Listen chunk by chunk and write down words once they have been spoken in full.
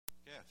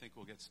think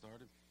we'll get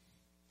started.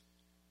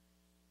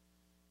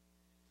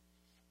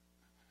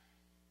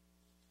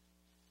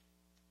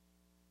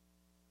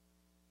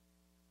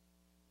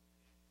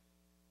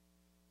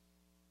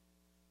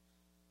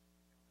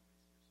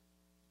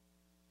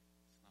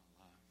 It's not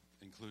a lot,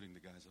 including the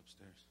guys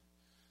upstairs.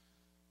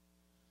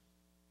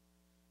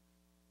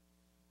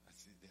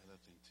 That's the other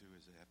thing, too,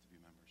 is they have to be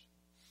members.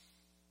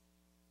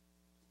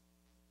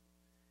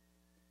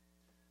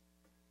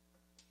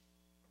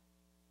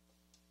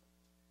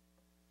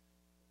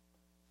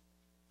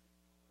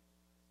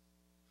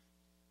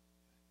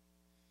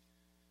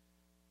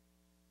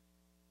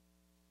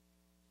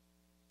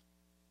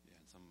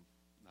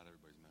 Not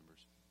everybody's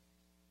members.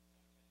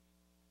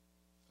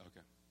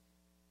 Okay.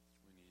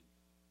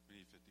 We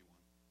need 51.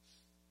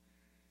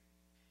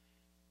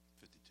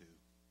 52.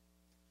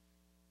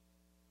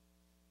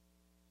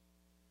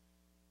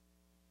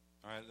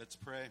 All right, let's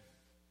pray.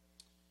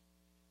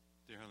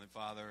 Dear Heavenly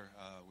Father,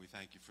 we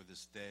thank you for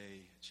this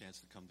day, a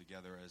chance to come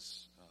together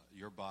as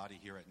your body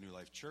here at New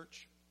Life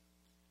Church.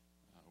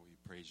 We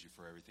praise you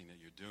for everything that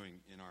you're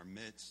doing in our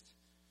midst.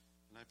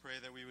 And I pray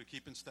that we would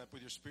keep in step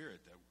with your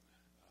spirit, that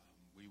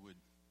we would,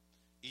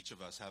 each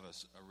of us, have a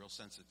real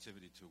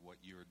sensitivity to what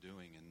you are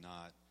doing and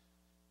not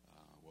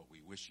what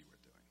we wish you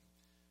were doing.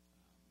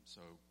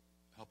 So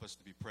help us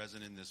to be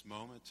present in this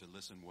moment, to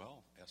listen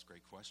well, ask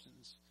great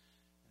questions,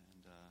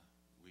 and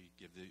we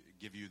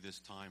give you this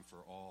time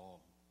for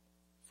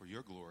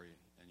your glory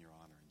and your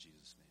honor in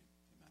Jesus' name.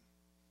 Amen.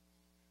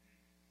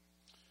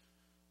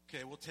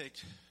 Okay, we'll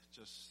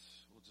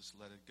just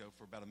let it go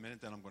for about a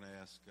minute. Then I'm going to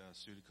ask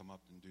Sue to come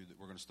up and do that.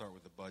 We're going to start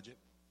with the budget.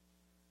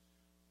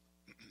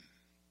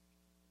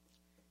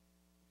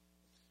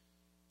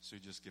 So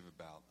just give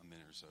about a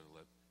minute or so to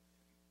let.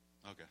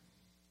 Okay.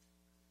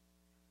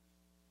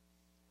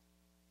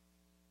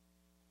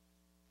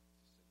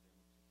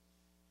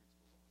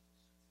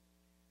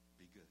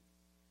 Be good.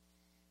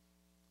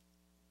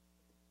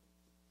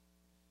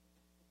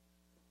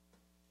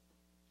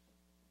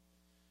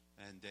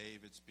 And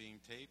Dave, it's being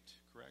taped,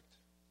 correct?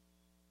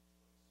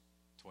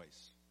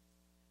 Twice.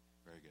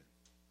 Very good.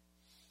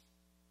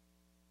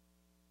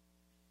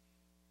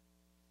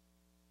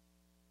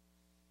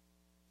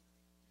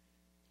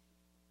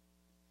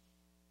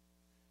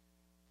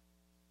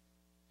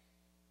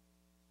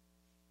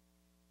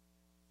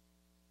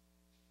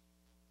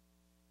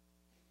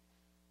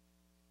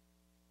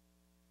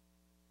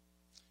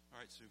 All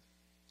right, Sue.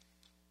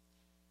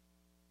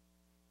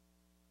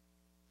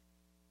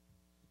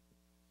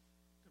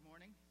 Good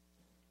morning.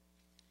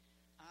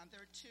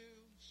 There are two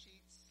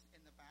sheets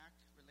in the back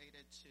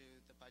related to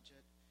the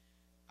budget.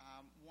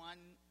 One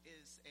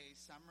is a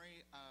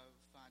summary of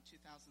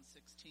 2016,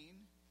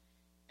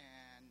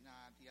 and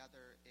the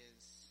other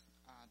is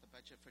the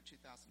budget for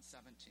 2017.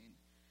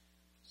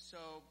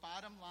 So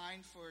bottom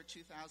line for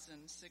 2016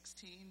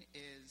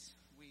 is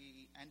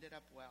we ended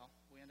up well.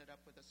 We ended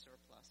up with a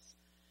surplus.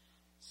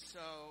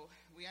 So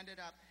we ended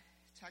up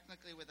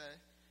technically with a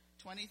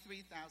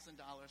 $23,000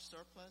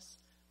 surplus,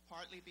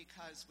 partly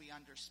because we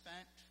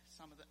underspent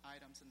some of the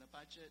items in the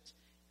budget,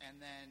 and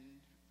then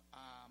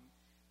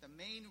the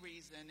main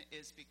reason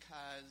is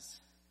because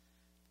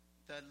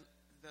the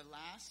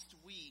last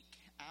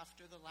week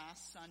after the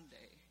last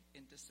Sunday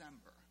in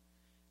December,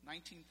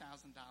 $19,000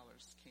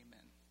 came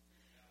in.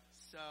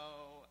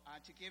 So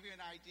to give you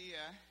an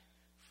idea,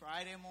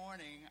 Friday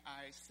morning,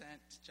 I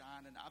sent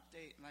John an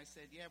update, and I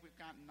said, yeah, we've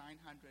gotten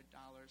 $900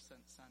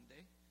 since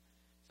Sunday.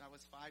 So that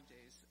was 5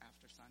 days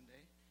after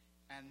Sunday.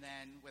 And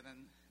then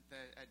within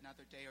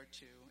another day or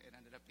two, it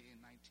ended up being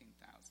 $19,000.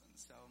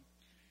 So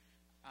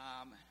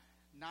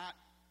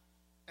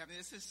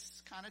this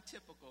is kind of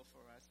typical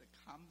for us. It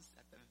comes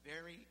at the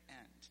very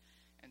end.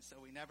 And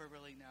so we never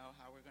really know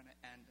how we're going to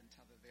end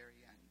until the very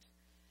end.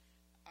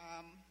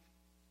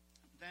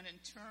 Then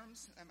in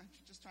terms, I'm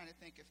just trying to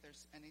think if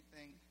there's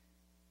anything.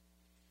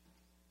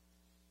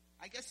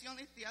 I guess the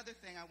other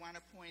thing I want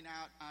to point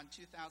out on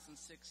 2016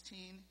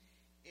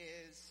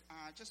 is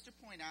just to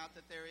point out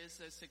that there is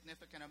a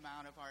significant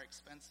amount of our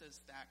expenses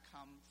that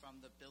come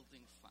from the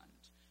building fund,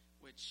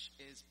 which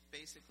is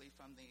basically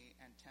from the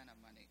antenna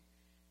money.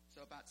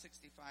 So about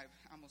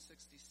almost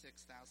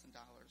 $66,000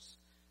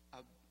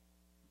 of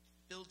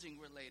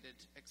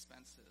building-related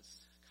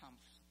expenses come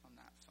from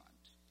that fund.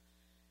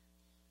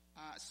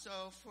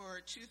 So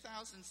for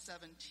 2017,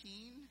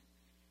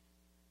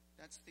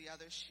 that's the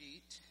other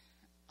sheet.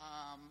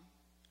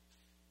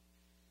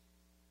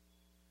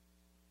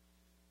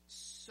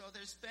 So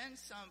there's been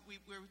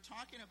we're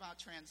talking about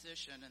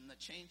transition and the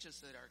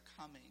changes that are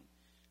coming.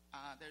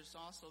 There's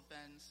also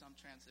been some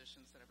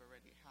transitions that have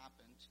already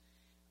happened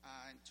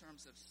in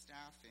terms of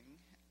staffing.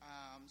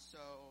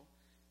 So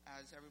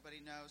as everybody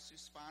knows, Sue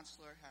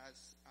Sponsler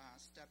has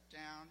stepped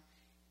down.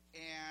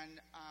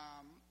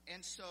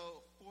 And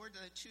so for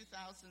the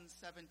 2017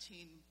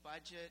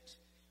 budget,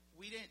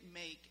 we didn't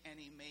make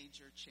any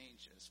major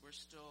changes. We're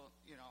still,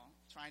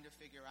 trying to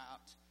figure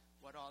out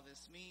what all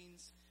this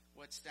means,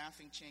 what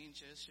staffing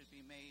changes should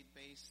be made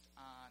based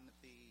on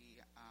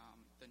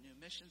the new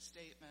mission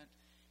statement,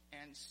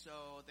 And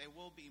so there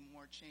will be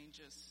more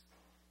changes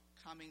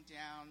coming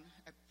down,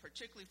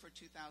 particularly for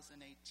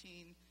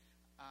 2018.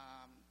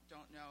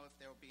 Don't know if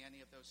there will be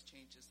any of those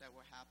changes that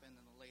will happen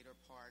in the later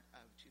part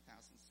of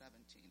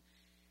 2017.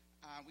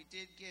 We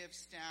did give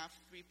staff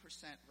 3%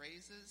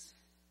 raises.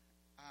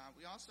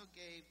 We also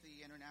gave the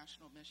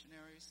international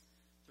missionaries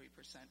 3%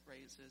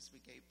 raises.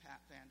 We gave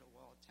Pat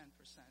Vanderwall a 10%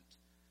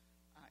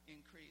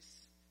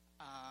 increase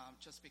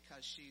just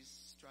because she's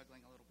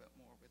struggling a little bit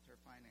more with her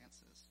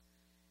finances.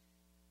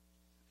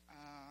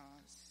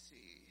 Let's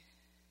see.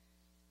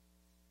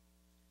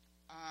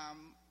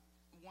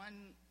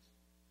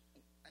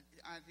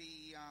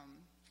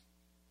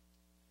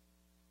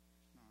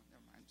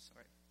 Never mind,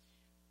 sorry.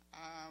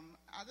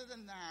 Other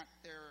than that,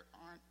 there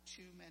aren't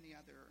too many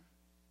other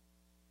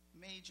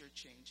major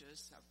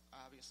changes.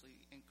 Obviously,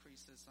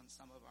 increases on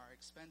some of our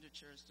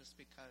expenditures just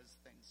because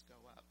things go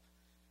up.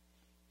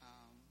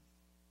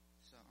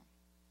 So,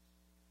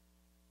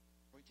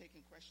 are we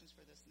taking questions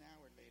for this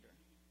now or later?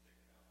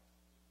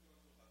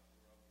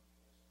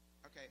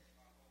 Okay.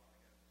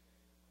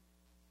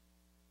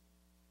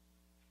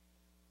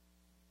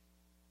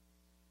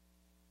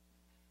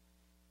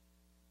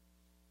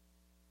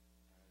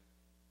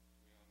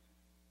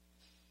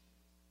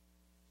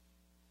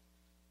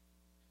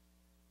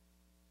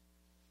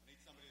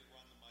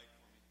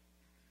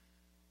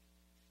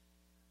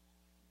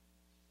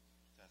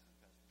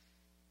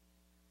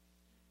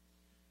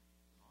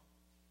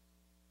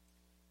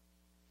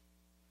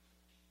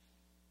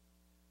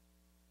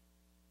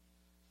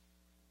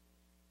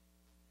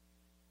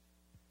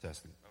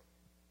 Testing.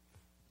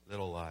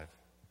 Little live.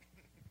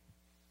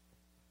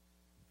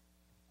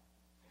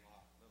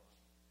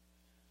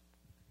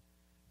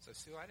 So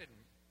Sue, I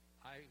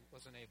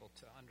wasn't able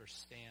to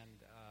understand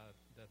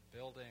the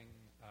building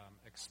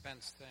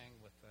expense thing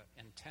with the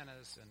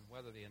antennas and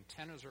whether the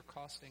antennas are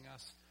costing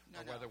us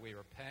or whether we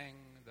were paying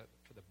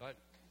for the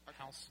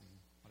house and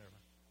whatever.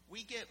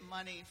 We get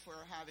money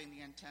for having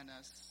the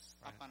antennas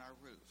up on our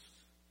roof.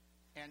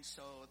 And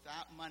so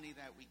that money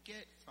that we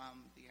get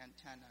from the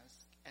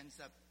antennas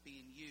ends up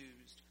being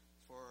used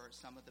for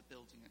some of the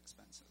building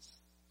expenses.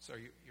 So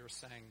you're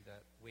saying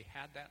that we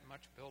had that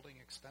much building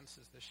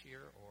expenses this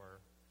year,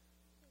 or?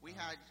 We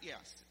had,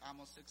 yes,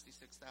 almost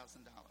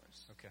 $66,000.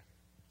 Okay,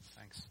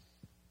 thanks.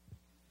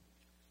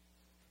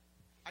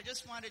 I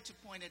just wanted to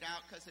point it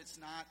out because it's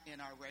not in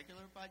our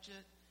regular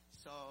budget,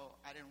 so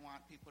I didn't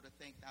want people to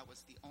think that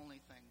was the only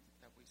thing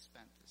that we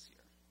spent this year.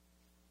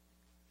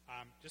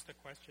 Just a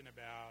question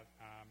about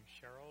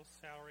Cheryl's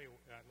salary.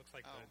 It looks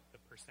like the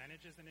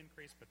percentage is an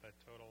increase, but the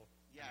total.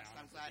 Yes,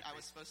 I'm glad. I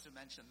was supposed to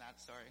mention that.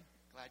 Sorry.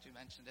 Glad you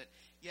mentioned it.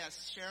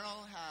 Yes,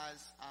 Cheryl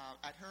has,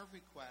 at her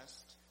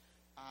request,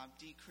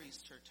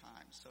 decreased her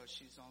time, so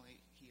she's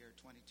only here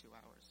 22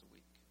 hours a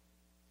week.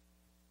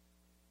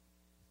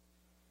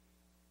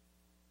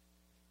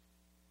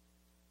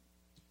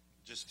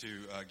 Just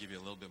to give you a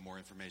little bit more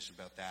information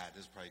about that,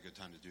 this is probably a good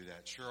time to do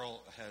that.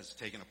 Cheryl has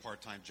taken a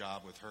part-time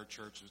job with her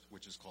church,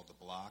 which is called The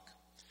Block.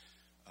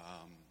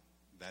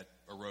 That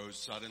arose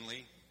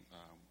suddenly.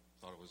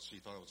 She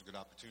thought it was a good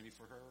opportunity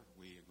for her.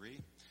 We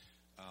agree.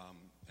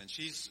 And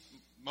she's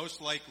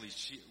most likely,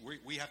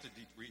 we have to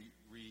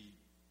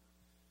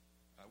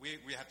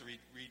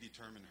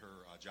redetermine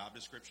her job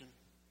description.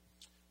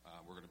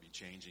 We're going to be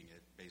changing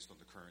it based on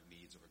the current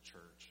needs of a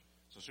church.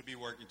 So she'll be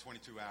working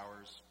 22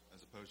 hours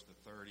as opposed to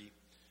 30.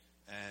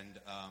 And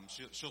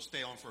she'll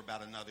stay on for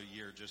about another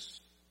year.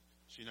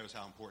 She knows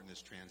how important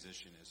this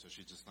transition is, so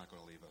she's just not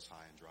going to leave us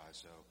high and dry.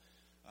 So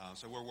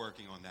we're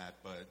working on that,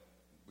 but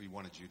we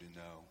wanted you to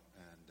know.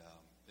 And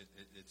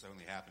it's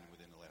only happened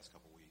within the last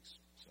couple weeks.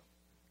 So.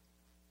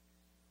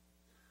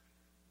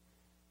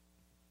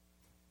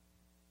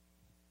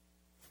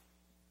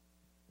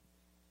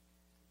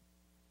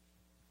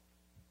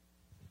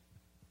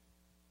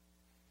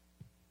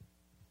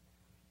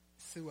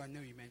 Sue, I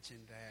know you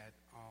mentioned that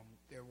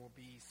there will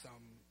be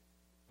some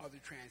other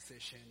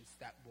transitions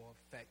that will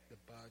affect the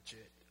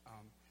budget.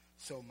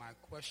 So my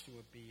question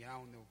would be, I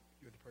don't know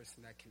if you're the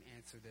person that can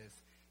answer this,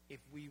 if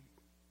we,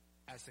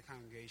 as a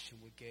congregation,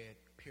 would get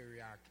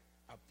periodic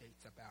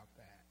updates about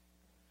that.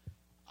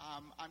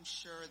 I'm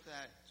sure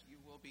that you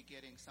will be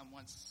getting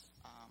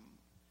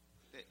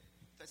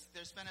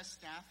there's been a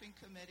staffing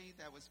committee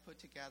that was put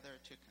together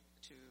to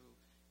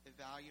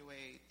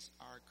evaluate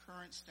our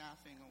current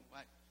staffing and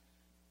what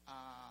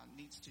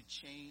needs to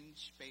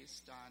change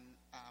based on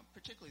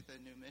particularly the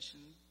new mission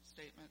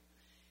statement.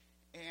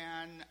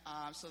 And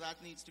so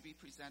that needs to be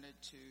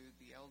presented to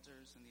the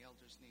elders, and the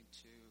elders need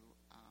to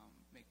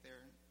make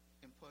their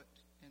input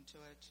into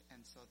it.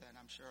 And so then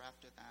I'm sure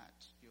after that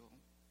you'll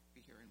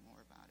be hearing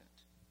more about it.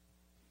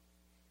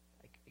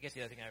 I guess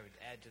the other thing I would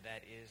add to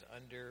that is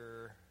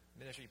under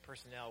ministry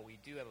personnel, we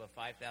do have a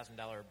 $5,000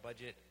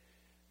 budget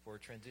for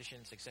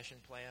transition succession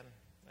plan.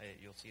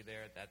 You'll see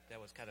there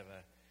that was kind of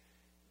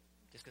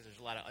just because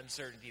there's a lot of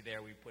uncertainty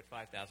there, we put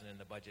 $5,000 in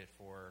the budget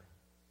for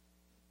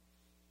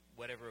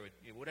whatever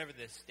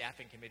the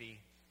staffing committee,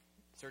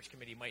 search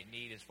committee might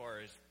need as far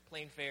as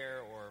plane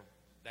fare or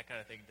that kind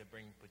of thing to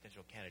bring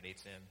potential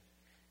candidates in.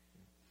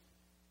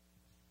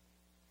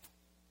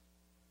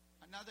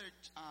 Another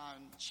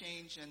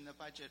change in the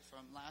budget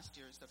from last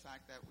year is the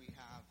fact that we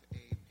have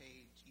a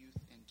paid youth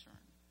intern.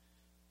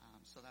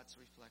 So that's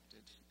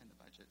reflected in the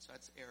budget. So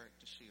that's Eric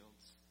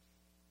DeShields.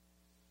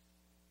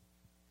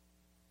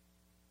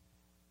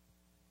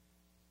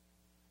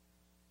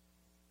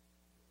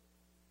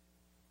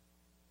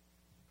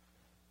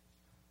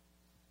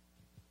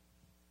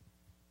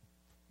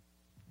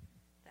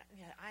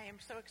 Yeah, I am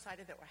so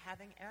excited that we're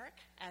having Eric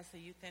as the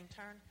youth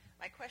intern.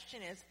 My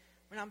question is,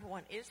 number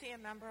one, is he a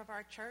member of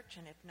our church?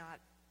 And if not,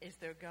 is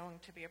there going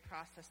to be a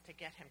process to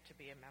get him to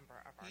be a member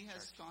of our church? He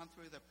has gone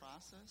through the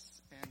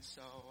process, and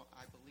so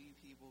I believe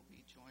he will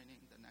be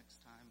joining the next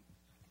time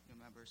new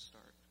members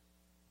start.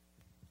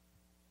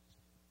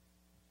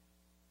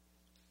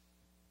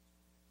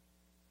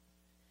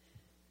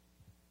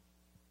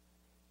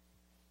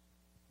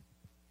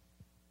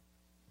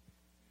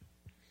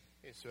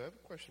 Hey, so I have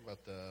a question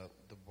about the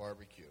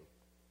barbecue.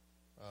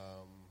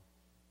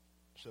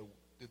 So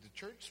did the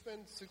church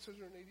spend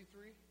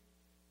 $683?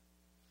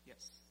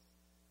 Yes.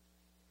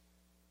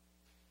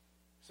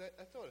 So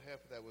I thought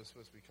half of that was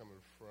supposed to be coming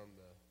from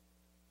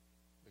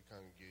the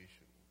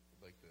congregation,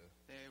 like the.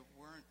 There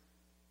weren't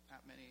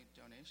that many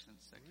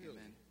donations that came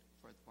in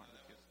for the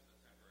barbecue.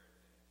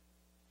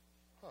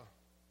 Huh.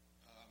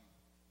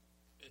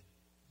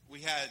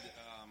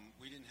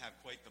 We didn't have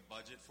quite the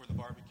budget for the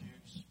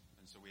barbecues,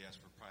 and so we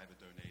asked for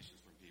private donations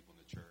from people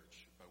in the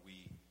church. But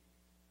we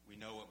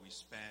know what we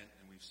spent,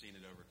 and we've seen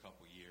it over a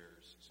couple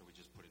years, so we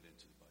just put it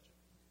into the budget.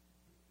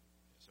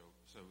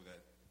 So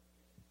that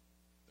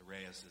the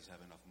Reyeses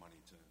have enough money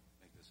to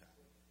make this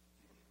happen.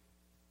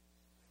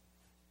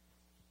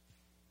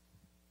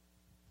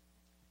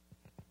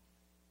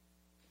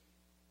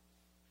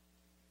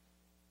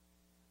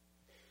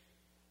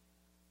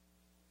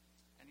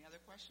 Any other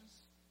questions?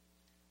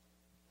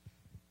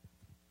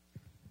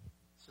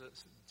 So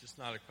it's just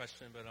not a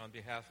question, but on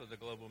behalf of the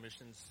Global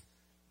Missions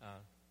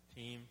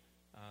team,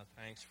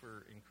 thanks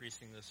for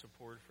increasing the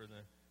support for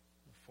the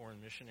foreign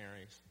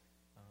missionaries.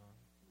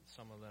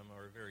 Some of them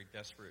are very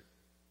desperate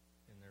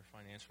in their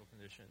financial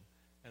condition.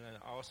 And then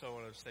I also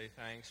want to say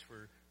thanks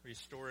for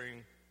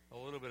restoring a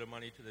little bit of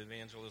money to the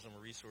evangelism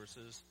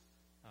resources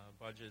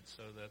budget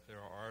so that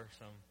there are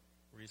some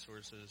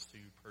resources to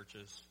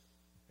purchase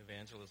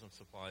evangelism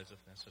supplies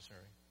if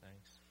necessary.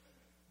 Thanks.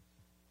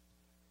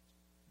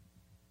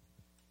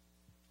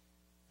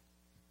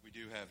 We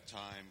do have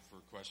time for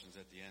questions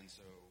at the end,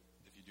 so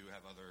if you do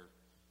have other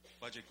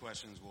budget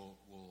questions, we'll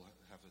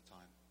have the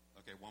time.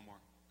 Okay, one more.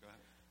 Go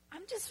ahead.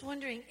 I'm just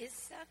wondering, is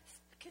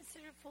Seth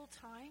considered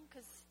full-time?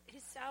 Because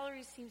his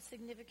salary seems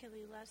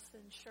significantly less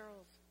than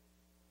Cheryl's.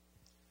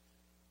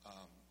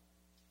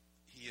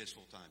 He is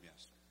full-time,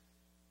 yes.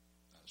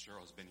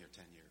 Cheryl has been here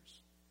 10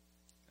 years,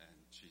 and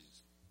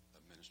she's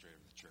administrator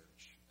of the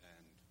church.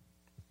 And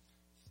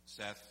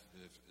Seth,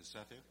 is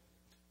Seth here?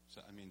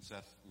 So,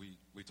 Seth,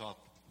 we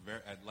talked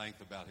at length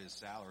about his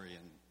salary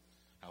and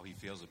how he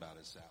feels about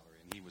his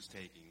salary, and he was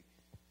taking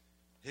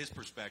his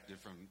perspective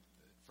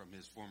from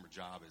his former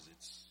job as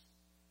it's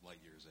light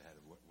years ahead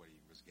of what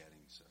he was getting.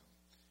 So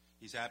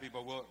he's happy,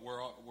 but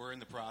we're in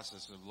the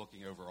process of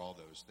looking over all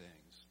those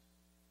things.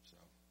 So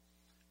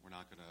we're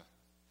not going to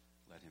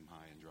let him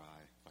high and dry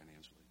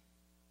financially.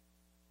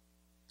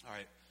 All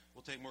right,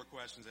 we'll take more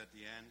questions at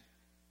the end.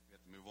 We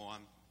have to move on.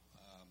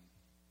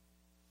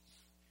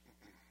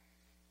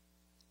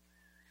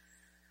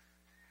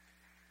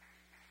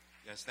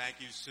 Yes, thank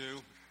you,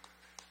 Sue.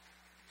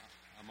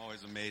 I'm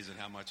always amazed at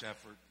how much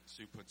effort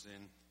Sue puts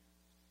in.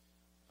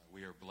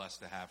 We are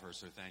blessed to have her,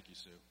 so thank you,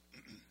 Sue.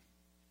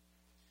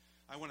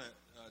 I want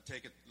to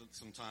take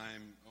some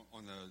time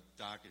on the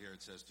docket here.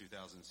 It says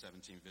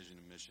 2017 Vision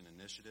and Mission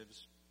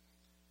Initiatives.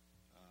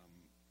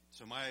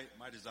 So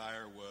my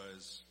desire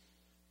was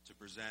to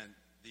present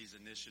these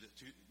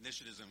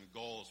initiatives and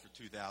goals for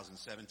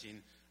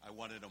 2017. I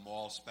wanted them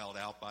all spelled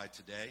out by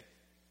today.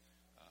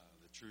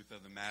 The truth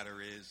of the matter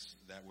is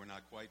that we're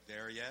not quite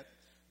there yet.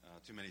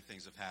 Too many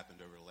things have happened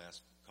over the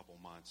last couple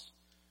months.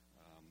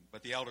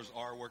 But the elders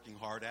are working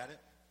hard at it.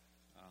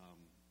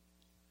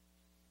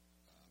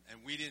 And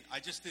we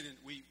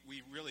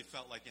really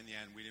felt like in the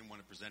end we didn't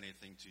want to present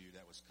anything to you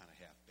that was kind of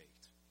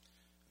half-baked.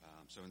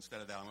 So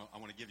instead of that, I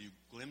want to give you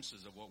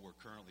glimpses of what we're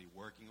currently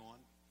working on.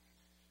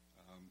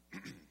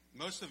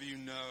 Most of you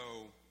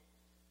know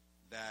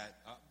that,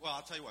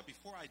 I'll tell you what,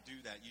 before I do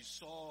that, you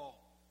saw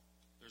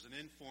there's an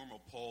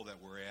informal poll that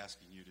we're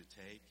asking you to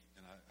take,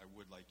 and I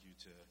would like you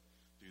to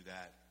do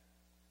that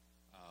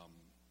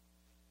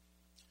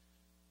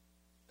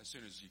as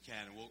soon as you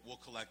can, and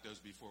we'll collect those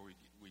before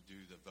we do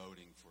the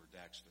voting for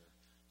Dexter.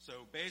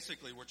 So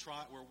basically, we're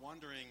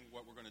wondering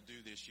what we're going to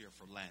do this year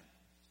for Lent.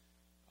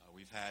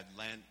 We've had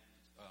Lent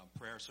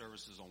prayer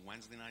services on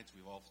Wednesday nights.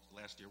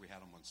 Last year we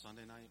had them on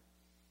Sunday night.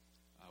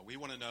 We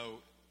want to know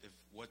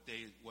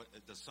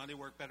does Sunday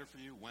work better for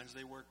you?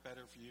 Wednesday work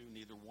better for you?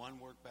 Neither one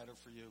work better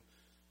for you?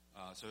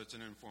 So it's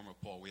an informal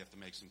poll. We have to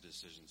make some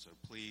decisions. So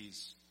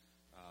please,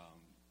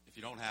 If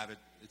you don't have it,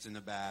 it's in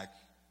the back.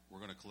 We're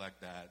going to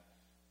collect that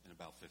in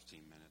about 15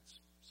 minutes.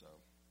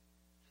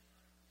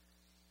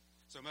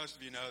 So most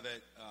of you know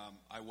that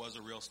I was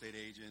a real estate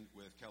agent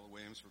with Keller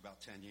Williams for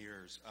about 10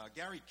 years.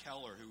 Gary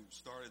Keller, who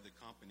started the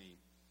company,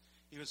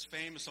 he was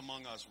famous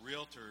among us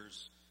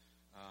realtors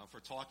for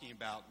talking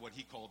about what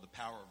he called the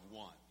power of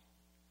one.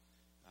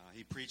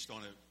 He preached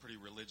on it pretty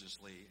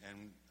religiously,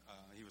 and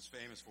he was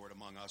famous for it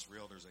among us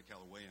realtors at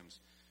Keller Williams.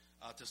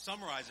 To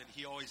summarize it,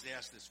 he always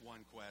asked this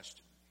one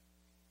question,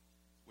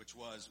 which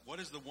was,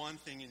 what is the one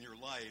thing in your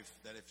life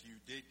that if you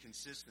did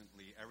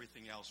consistently,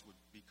 everything else would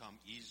become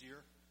easier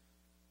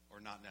or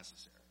not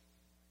necessary?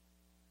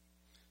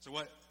 So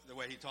the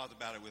way he talked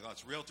about it with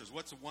us realtors,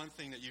 what's the one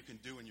thing that you can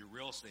do in your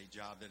real estate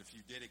job that if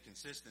you did it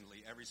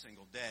consistently every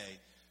single day,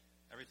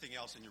 everything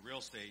else in your real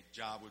estate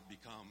job would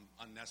become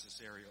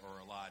unnecessary or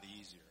a lot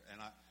easier?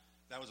 And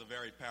that was a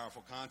very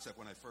powerful concept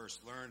when I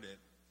first learned it.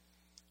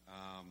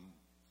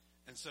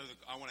 And so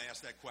I want to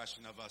ask that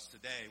question of us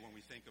today when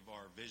we think of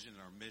our vision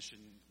and our mission,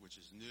 which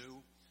is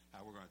new,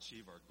 how we're going to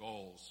achieve our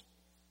goals.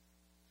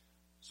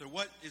 So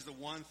what is the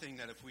one thing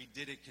that if we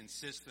did it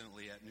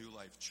consistently at New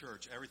Life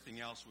Church, everything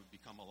else would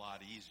become a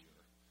lot easier,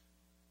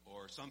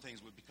 or some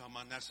things would become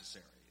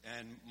unnecessary?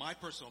 And my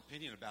personal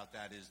opinion about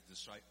that is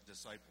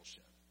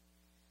discipleship.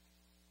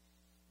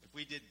 If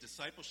we did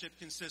discipleship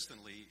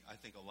consistently, I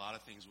think a lot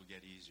of things would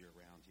get easier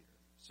around here.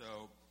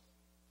 So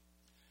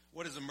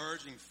what is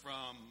emerging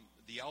from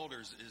the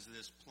elders is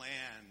this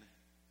plan,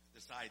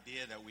 this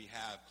idea that we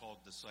have called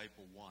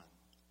Disciple One.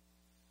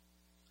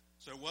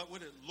 So what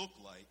would it look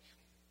like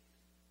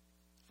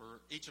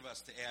for each of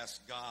us to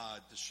ask God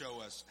to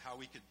show us how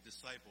we could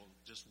disciple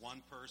just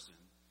one person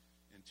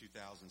in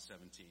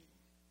 2017?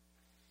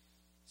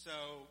 So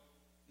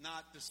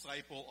not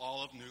disciple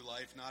all of New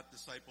Life, not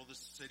disciple the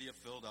city of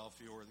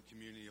Philadelphia or the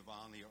community of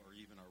Olney or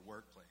even our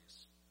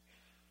workplace.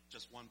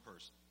 Just one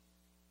person.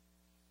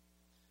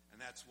 And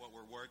that's what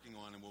we're working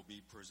on and we'll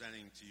be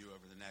presenting to you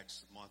over the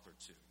next month or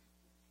two.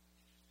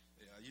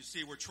 You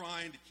see, we're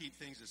trying to keep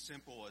things as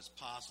simple as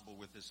possible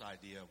with this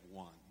idea of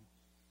one.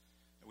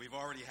 We've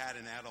already had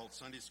an adult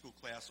Sunday school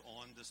class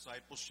on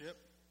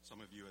discipleship. Some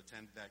of you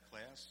attended that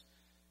class.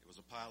 It was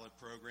a pilot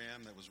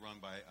program that was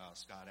run by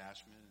Scott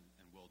Ashman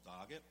and Will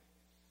Doggett.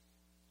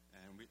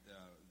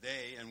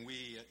 And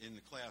we in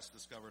the class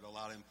discovered a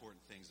lot of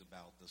important things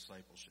about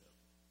discipleship.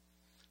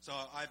 So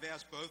I've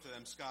asked both of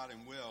them, Scott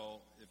and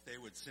Will, if they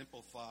would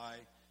simplify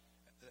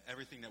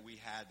everything that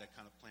we had, that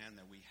kind of plan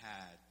that we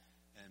had,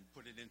 and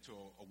put it into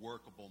a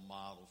workable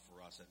model for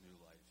us at New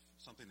Life,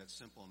 something that's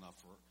simple enough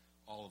for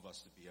all of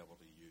us to be able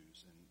to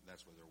use, and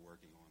that's what they're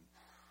working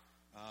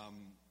on.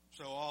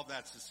 So all of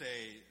that's to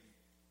say,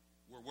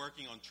 we're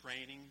working on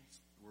training.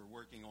 We're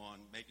working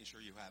on making sure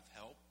you have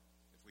help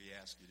if we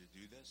ask you to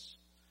do this.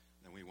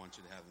 Then we want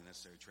you to have the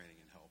necessary training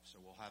and help.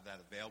 So we'll have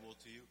that available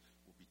to you.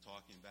 We'll be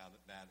talking about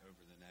that over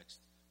the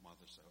next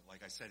month or so.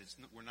 Like I said,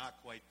 we're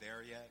not quite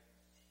there yet.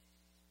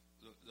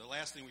 The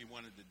last thing we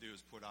wanted to do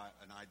is put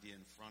an idea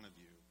in front of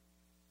you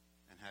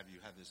and have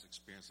you have this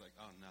experience like,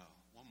 oh no,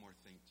 one more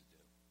thing to do.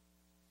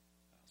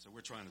 So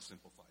we're trying to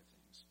simplify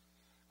things.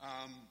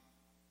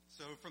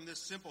 So from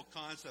this simple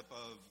concept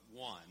of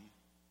one,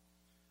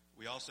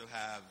 we also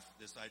have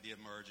this idea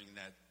emerging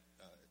that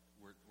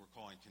we're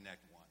calling Connect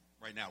One.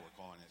 Right now we're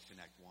calling it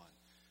Connect One.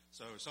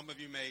 So some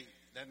of you may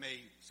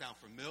sound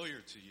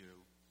familiar to you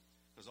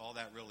because all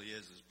that really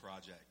is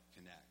Project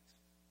Connect.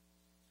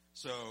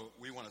 So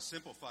we want to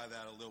simplify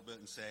that a little bit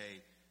and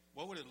say,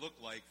 what would it look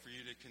like for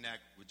you to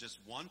connect with just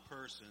one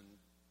person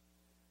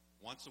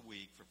once a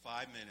week for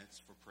 5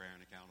 minutes for prayer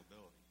and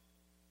accountability?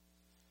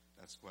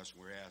 That's the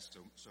question we're asked.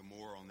 So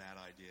more on that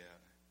idea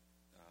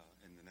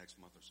in the next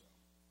month or so.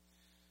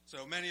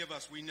 So many of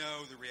us, we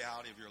know the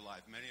reality of your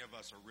life. Many of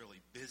us are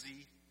really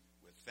busy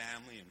with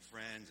family and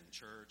friends and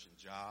church and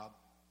job.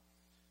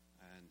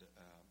 And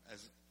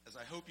as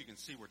I hope you can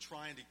see, we're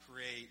trying to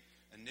create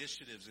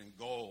initiatives and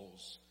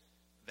goals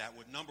that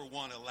would, number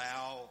one,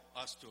 allow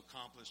us to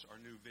accomplish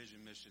our new vision,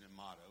 mission, and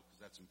motto,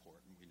 because that's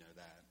important. We know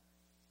that.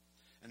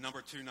 And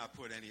number two, not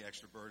put any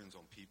extra burdens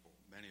on people,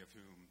 many of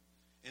whom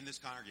in this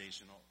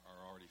congregation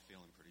are already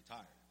feeling pretty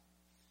tired.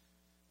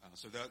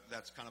 So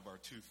that's kind of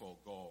our twofold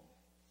goal.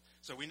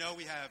 So we know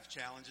we have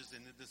challenges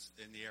in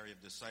the area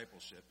of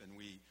discipleship, and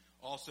we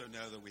also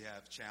know that we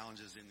have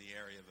challenges in the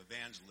area of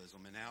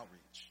evangelism and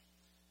outreach.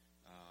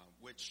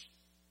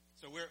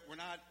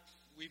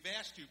 We've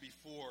asked you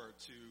before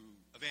to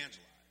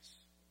evangelize,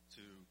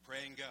 to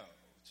pray and go,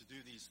 to do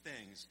these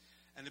things.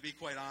 And to be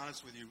quite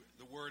honest with you,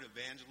 the word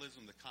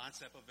evangelism, the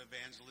concept of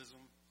evangelism,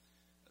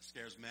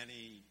 scares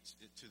many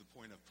to the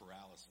point of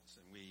paralysis,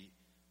 and we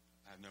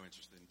have no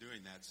interest in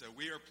doing that. So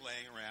we are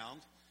playing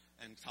around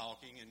and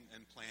talking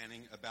and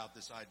planning about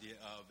this idea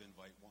of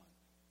invite one.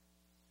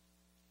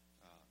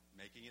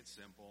 Making it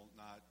simple,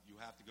 not you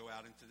have to go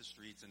out into the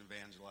streets and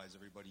evangelize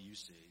everybody you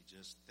see.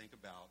 Just think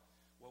about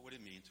what would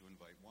it mean to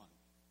invite one.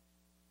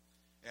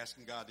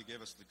 Asking God to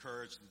give us the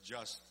courage to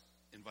just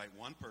invite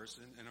one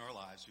person in our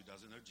lives who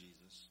doesn't know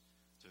Jesus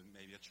to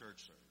maybe a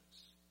church service,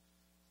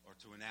 or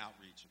to an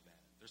outreach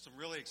event. There's some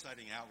really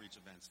exciting outreach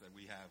events that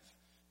we have.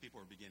 People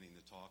are beginning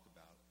to talk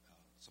about,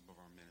 some of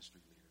our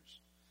ministry leaders.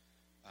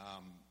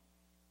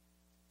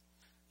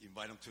 You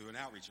invite them to an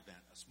outreach event,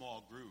 a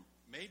small group.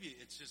 Maybe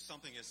it's just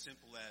something as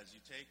simple as you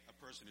take a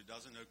person who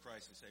doesn't know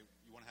Christ and say,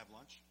 you want to have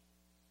lunch?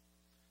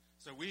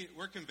 So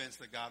we're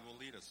convinced that God will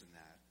lead us in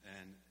that.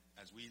 And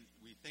as we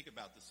think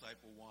about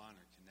Disciple One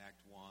or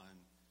Connect One,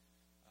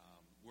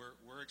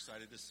 we're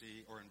excited to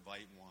see, or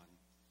invite one.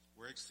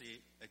 We're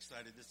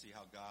excited to see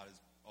how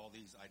all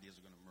these ideas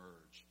are going to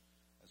merge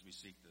as we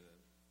seek to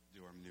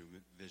do our new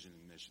vision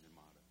and mission and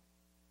motto.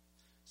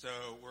 So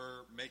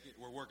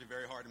we're working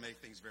very hard to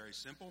make things very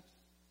simple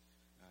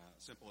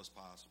as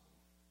possible.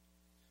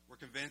 We're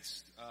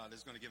convinced this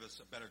is going to give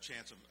us a better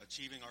chance of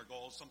achieving our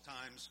goals.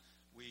 Sometimes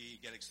we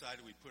get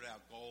excited, we put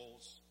out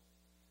goals,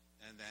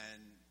 and then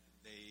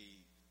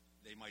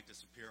they might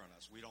disappear on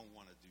us. We don't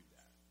want to do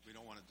that. We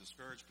don't want to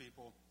discourage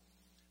people.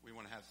 We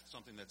want to have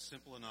something that's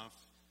simple enough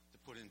to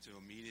put into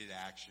immediate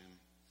action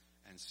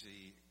and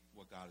see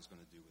what God is going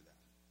to do with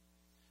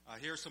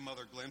that. Here are some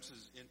other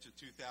glimpses into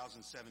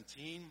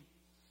 2017.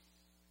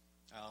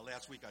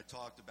 Last week I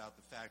talked about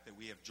the fact that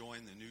we have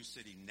joined the New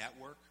City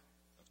network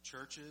of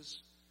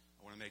churches.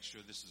 I want to make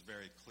sure this is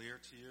very clear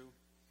to you.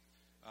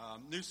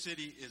 New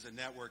City is a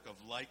network of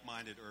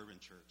like-minded urban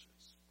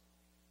churches.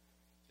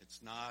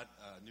 It's not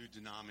a new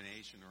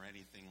denomination or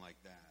anything like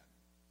that.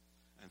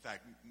 In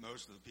fact,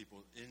 most of the people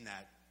in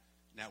that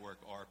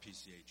network are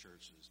PCA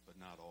churches, but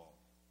not all.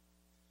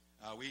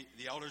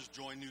 The elders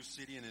joined New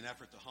City in an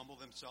effort to humble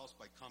themselves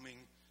by coming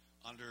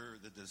under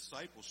the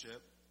discipleship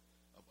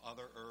of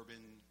other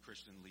urban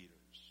Christian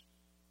leaders,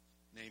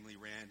 namely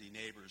Randy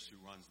Neighbors, who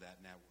runs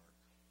that network.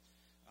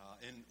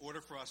 In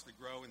order for us to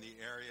grow in the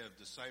area of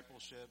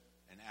discipleship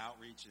and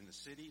outreach in the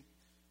city,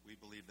 we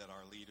believe that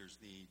our leaders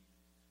need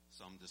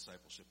some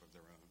discipleship of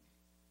their own.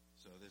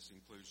 So this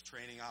includes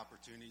training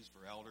opportunities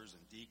for elders and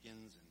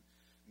deacons and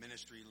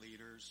ministry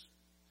leaders.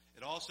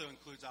 It also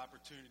includes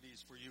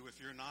opportunities for you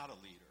if you're not a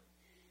leader.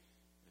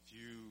 If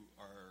you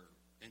are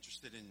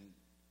interested in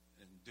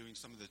doing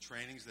some of the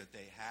trainings that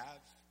they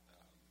have,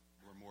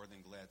 we're more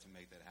than glad to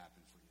make that happen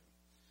for you.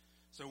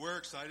 So we're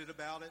excited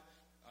about it.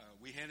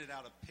 We handed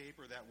out a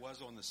paper that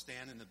was on the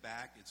stand in the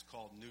back. It's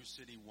called New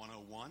City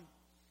 101.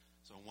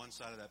 So on one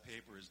side of that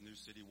paper is New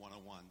City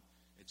 101.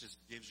 It just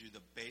gives you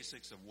the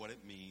basics of what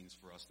it means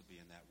for us to be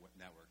in that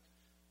network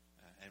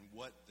and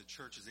what the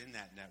churches in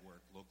that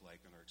network look like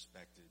and are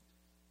expected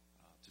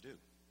to do.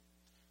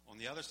 On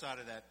the other side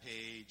of that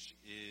page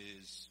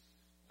is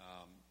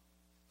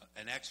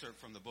an excerpt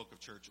from the Book of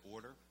Church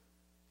Order.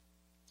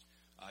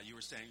 You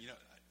were saying,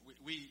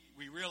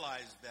 we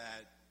realize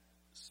that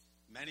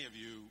many of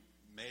you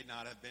may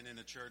not have been in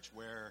a church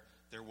where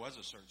there was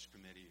a search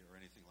committee or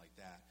anything like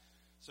that.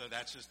 So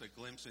that's just a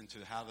glimpse into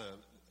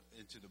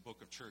into the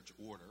Book of Church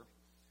Order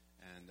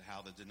and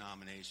how the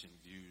denomination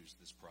views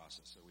this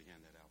process. So we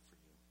hand that out for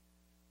you.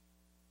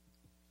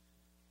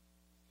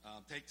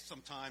 Take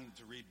some time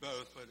to read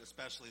both, but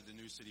especially the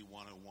New City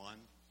 101.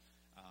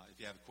 If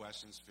you have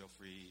questions, feel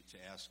free to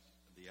ask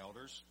the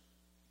elders.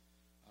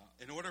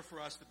 In order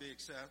for us to be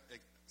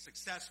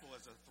successful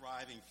as a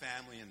thriving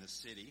family in the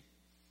city,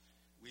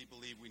 we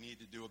believe we need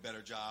to do a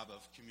better job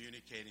of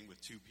communicating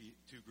with two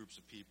groups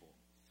of people.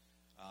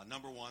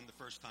 Number one, the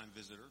first-time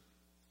visitor,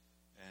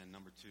 and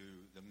number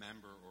two, the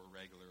member or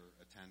regular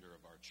attender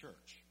of our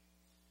church.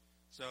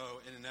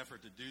 So in an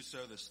effort to do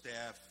so, the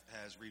staff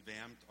has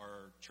revamped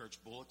our church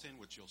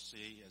bulletin, which you'll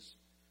see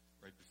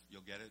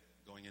you'll get it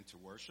going into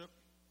worship.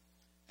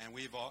 And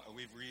we've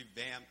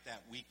revamped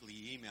that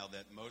weekly email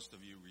that most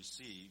of you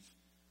receive,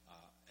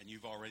 and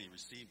you've already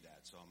received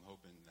that. So I'm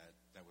hoping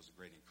that was a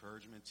great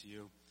encouragement to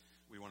you.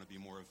 We want to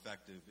be more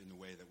effective in the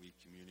way that we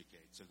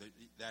communicate. So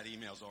that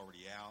email's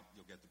already out.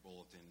 You'll get the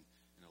bulletin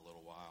in a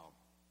little while.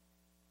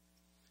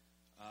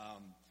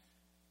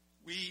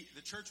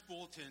 The church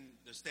bulletin,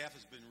 the staff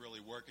has been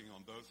really working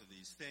on both of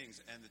these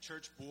things, and the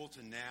church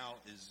bulletin now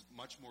is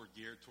much more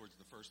geared towards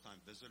the first-time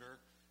visitor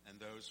and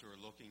those who are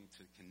looking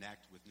to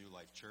connect with New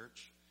Life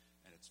Church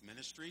and its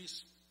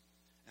ministries.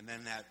 And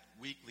then that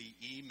weekly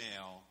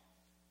email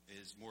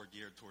is more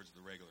geared towards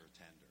the regular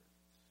attender.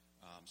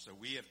 So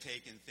we have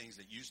taken things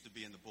that used to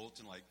be in the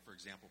bulletin, like, for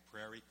example,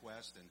 prayer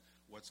request and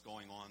what's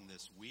going on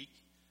this week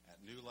at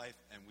New Life,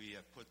 and we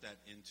have put that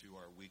into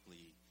our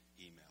weekly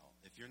email.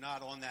 If you're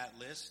not on that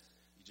list,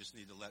 you just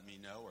need to let me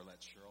know or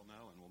let Cheryl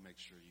know, and we'll make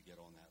sure you get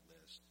on that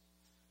list.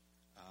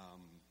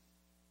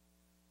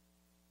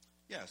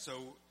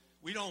 So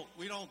we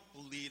don't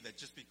believe that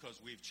just because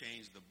we've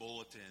changed the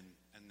bulletin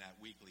and that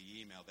weekly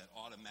email that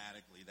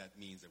automatically that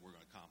means that we're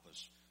going to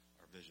accomplish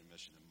our vision,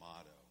 mission, and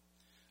motto.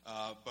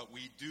 But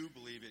we do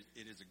believe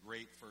it is a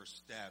great first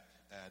step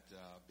at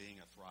being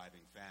a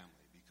thriving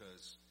family,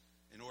 because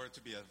in order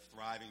to be a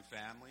thriving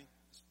family,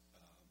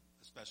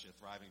 especially a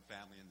thriving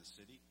family in the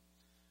city,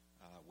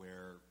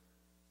 where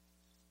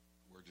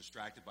we're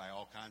distracted by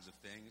all kinds of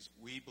things,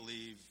 we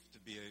believe to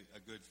be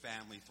a good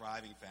family,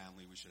 thriving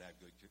family, we should have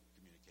good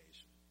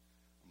communication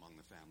among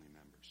the family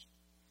members.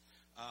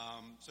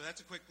 So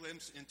that's a quick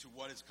glimpse into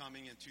what is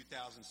coming in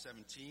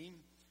 2017.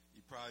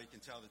 You probably can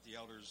tell that the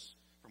elders,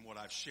 from what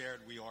I've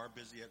shared, we are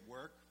busy at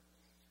work.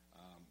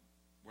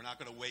 We're not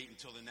going to wait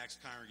until the next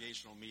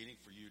congregational meeting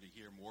for you to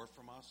hear more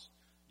from us.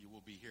 You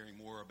will be hearing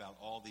more about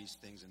all these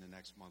things in the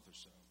next month or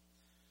so.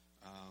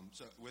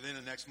 So within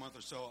the next month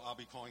or so, I'll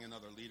be calling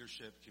another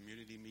leadership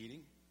community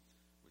meeting,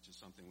 which is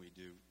something we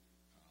do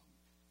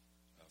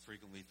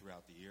frequently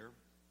throughout the year.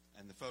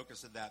 And the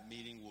focus of that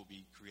meeting will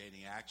be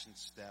creating action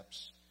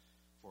steps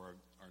for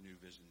our new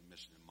vision,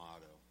 mission, and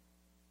motto.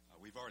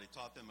 We've already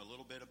taught them a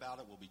little bit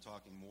about it. We'll be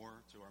talking more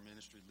to our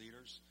ministry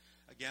leaders.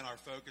 Again, our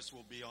focus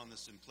will be on the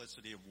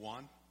simplicity of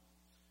one.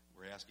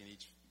 We're asking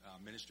each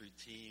ministry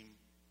team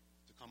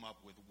to come up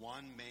with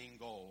one main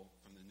goal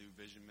from the new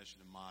vision, mission,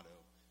 and motto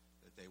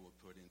that they will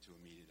put into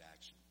immediate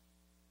action.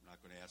 We're not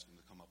going to ask them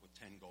to come up with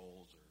 10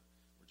 goals,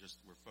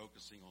 we're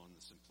focusing on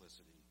the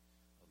simplicity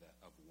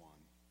of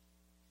one.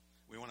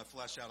 We want to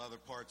flesh out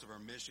other parts of our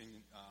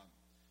mission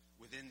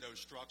within those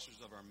structures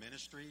of our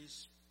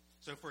ministries.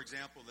 So, for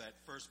example, that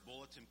first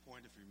bulletin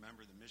point, if you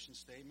remember the mission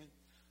statement,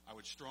 I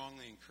would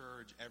strongly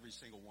encourage every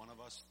single one of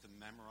us to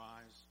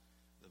memorize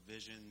the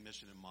vision,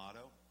 mission, and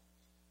motto.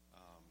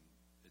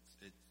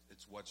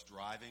 It's what's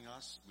driving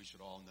us. We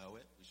should all know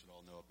it. We should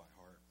all know it by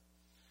heart.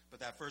 But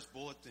that first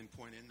bulletin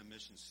point in the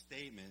mission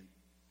statement,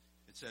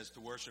 it says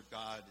to worship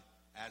God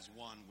as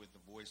one with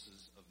the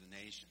voices of the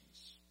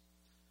nations.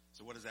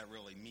 So what does that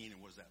really mean,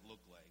 and what does that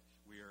look like?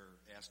 We are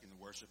asking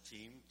the worship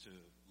team to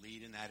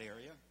lead in that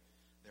area.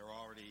 They're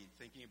already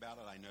thinking about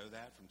it. I know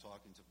that from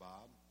talking to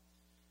Bob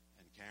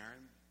and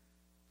Karen.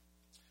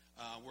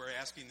 We're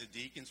asking the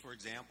deacons, for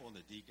example, and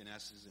the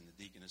deaconesses and the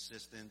deacon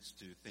assistants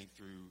to think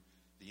through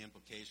the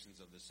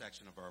implications of the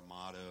section of our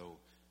motto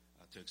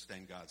to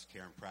extend God's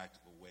care in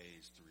practical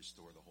ways to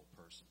restore the whole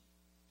person.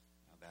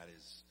 That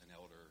is an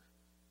elder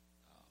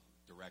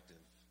directive.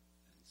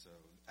 And so,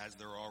 as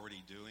they're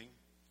already doing,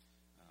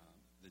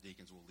 the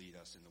deacons will lead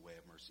us in the way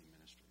of mercy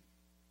ministry.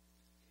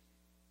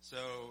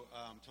 So,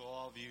 to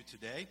all of you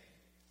today,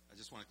 I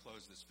just want to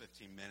close this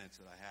 15 minutes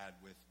that I had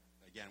with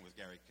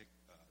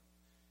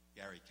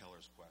Gary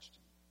Keller's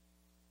question.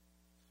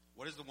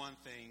 What is the one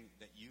thing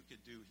that you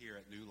could do here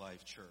at New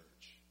Life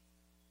Church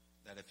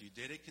that if you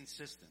did it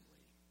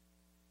consistently,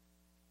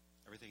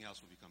 everything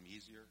else would become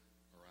easier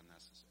or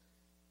unnecessary?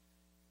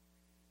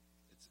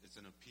 It's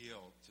an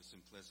appeal to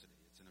simplicity.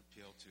 It's an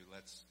appeal to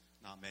let's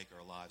not make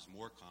our lives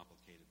more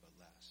complicated but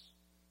less.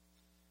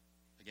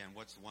 Again,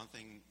 what's the one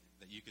thing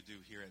that you could do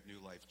here at New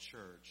Life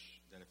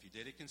Church that if you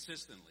did it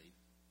consistently,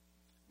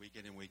 week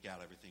in and week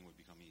out, everything would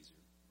become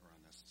easier or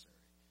unnecessary?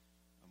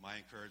 My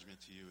encouragement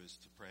to you is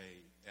to pray,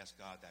 ask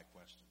God that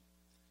question,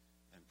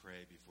 and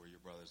pray before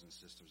your brothers and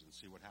sisters and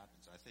see what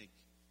happens.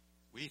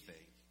 We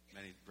think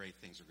many great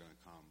things are going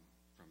to come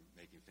from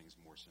making things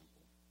more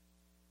simple.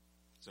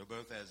 So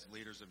both as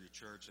leaders of your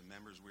church and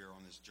members, we are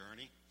on this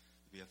journey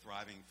to be a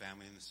thriving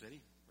family in the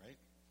city, right?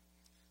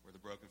 Where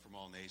the broken from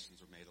all nations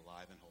are made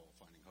alive and whole,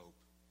 finding hope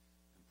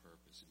and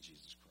purpose in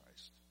Jesus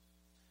Christ.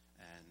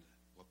 And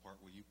what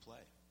part will you play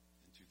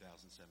in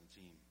 2017?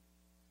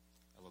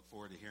 I look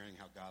forward to hearing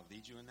how God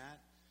leads you in that.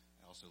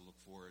 I also look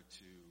forward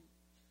to,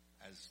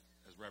 as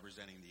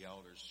representing the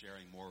elders,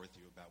 sharing more with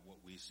you about what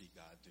we see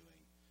God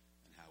doing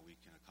and how we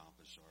can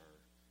accomplish our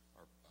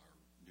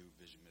new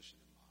vision, mission,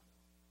 and motto.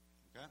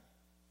 Okay?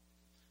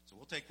 So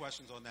we'll take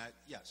questions on that.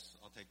 Yes,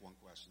 I'll take one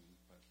question,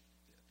 but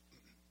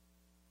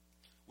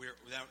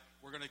yeah.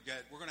 We're going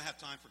to have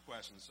time for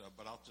questions,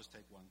 but I'll just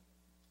take one.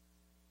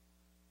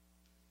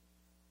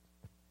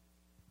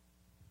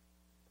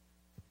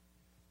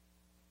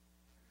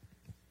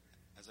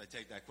 As I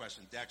take that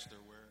question, Dexter,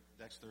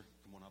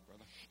 come on up,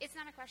 brother. It's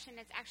not a question.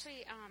 It's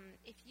actually,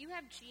 if you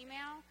have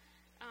Gmail,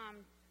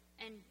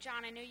 and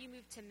John, I know you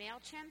moved to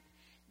MailChimp.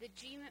 The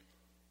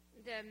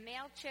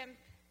MailChimp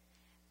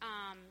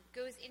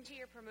goes into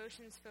your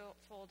promotions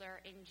folder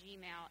in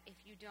Gmail if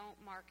you don't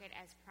mark it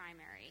as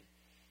primary.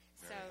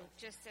 So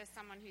just as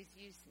someone who's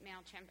used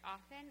MailChimp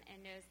often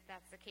and knows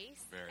that's the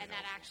case,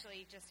 that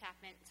actually just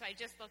happened. So I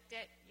just looked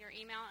at your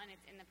email, and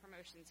it's in the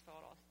promotions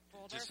folder.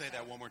 Just say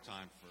that one more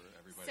time for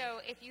everybody. So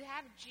if you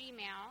have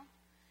Gmail,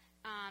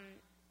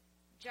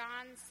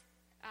 John's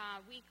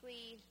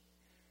weekly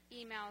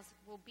emails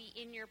will be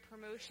in your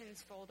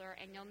promotions folder,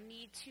 and you'll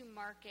need to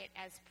mark it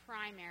as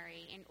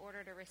primary in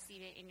order to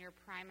receive it in your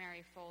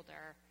primary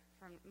folder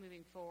from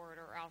moving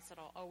forward, or else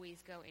it'll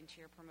always go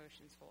into your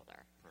promotions folder.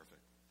 Perfect.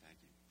 Thank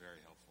you.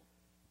 Very helpful.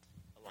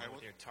 Along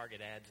with your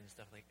target ads and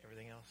stuff like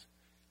everything else.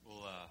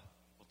 We'll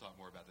talk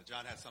more about that.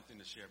 John has something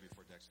to share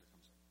before Dexter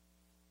comes up.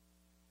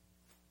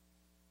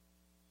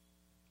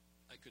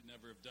 I could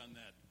never have done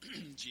that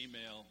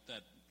Gmail,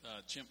 that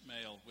chimp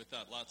mail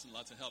without lots and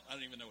lots of help. I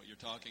don't even know what you're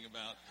talking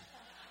about.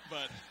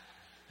 But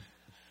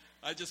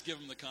I just give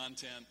them the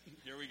content.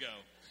 Here we go.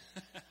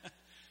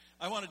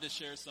 I wanted to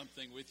share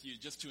something with you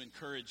just to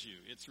encourage you.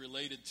 It's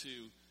related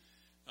to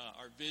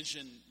our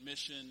vision,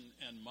 mission,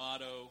 and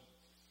motto.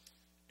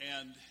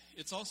 And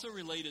it's also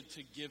related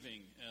to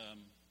giving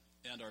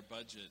and our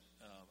budget.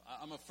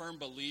 I'm a firm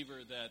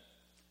believer that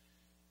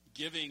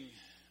giving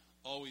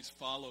always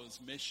follows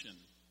mission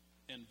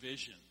and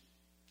vision.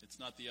 It's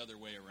not the other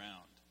way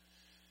around.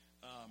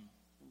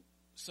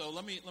 So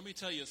let me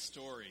tell you a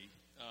story.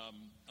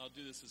 I'll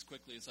do this as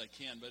quickly as I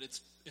can, but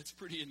it's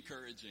pretty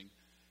encouraging.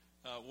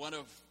 One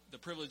of the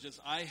privileges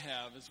I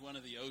have as one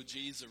of the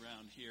OGs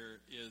around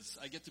here is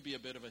I get to be a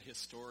bit of a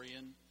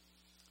historian.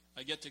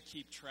 I get to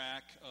keep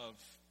track of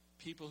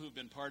people who've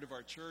been part of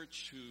our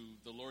church, who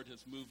the Lord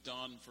has moved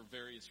on for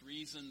various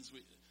reasons.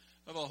 We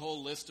have a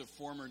whole list of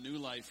former New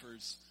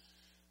Lifers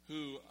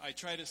who I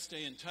try to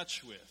stay in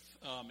touch with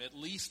at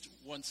least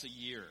once a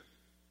year.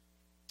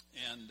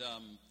 And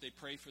they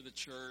pray for the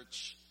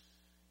church,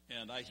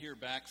 and I hear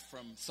back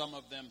from some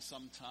of them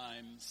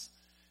sometimes.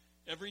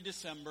 Every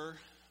December,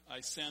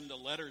 I send a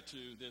letter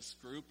to this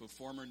group of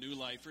former New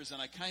Lifers,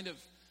 and I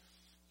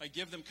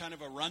give them kind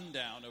of a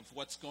rundown of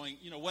what's going,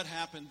 what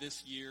happened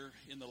this year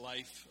in the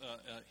life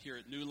here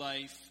at New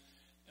Life.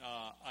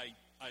 I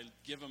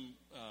give them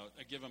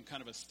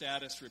kind of a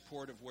status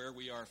report of where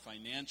we are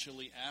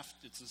financially.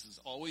 This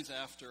is always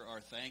after our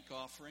thank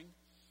offering,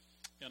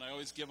 and I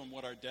always give them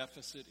what our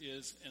deficit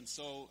is. And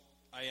so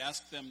I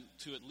ask them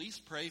to at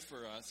least pray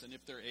for us, and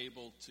if they're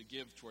able to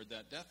give toward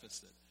that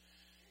deficit.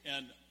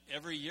 And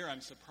every year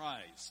I'm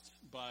surprised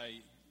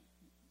by,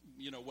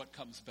 what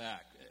comes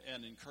back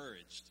and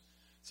encouraged.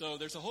 So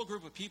there's a whole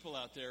group of people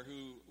out there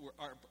who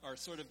are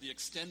sort of the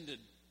extended,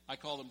 I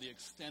call them the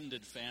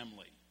extended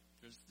family.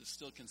 They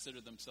still consider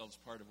themselves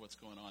part of what's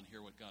going on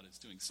here, what God is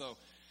doing. So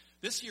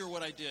this year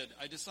what I did,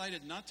 I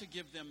decided not to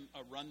give them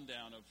a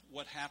rundown of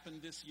what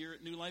happened this year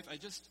at New Life. I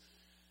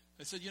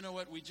said, you know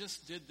what, we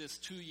just did this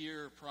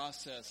 2-year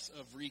process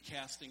of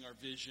recasting our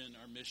vision,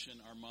 our mission,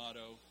 our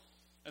motto.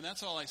 And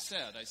that's all I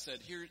said. I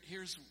said,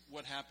 here's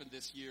what happened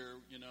this year.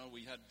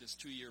 We had this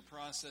 2-year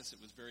process.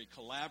 It was very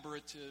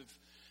collaborative.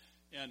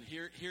 And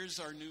here's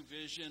our new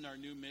vision, our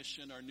new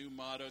mission, our new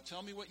motto.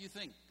 Tell me what you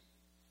think.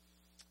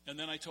 And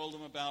then I told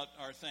them about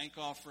our thank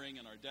offering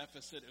and our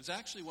deficit. It was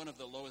actually one of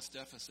the lowest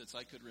deficits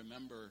I could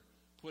remember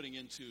putting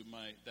into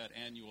that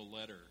annual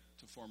letter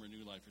to former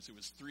New Lifers. It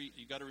was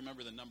you got to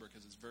remember the number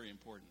because it's very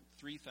important,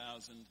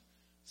 $3,070.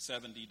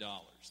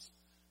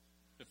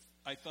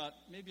 I thought,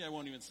 maybe I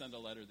won't even send a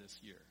letter this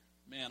year.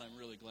 Man, I'm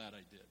really glad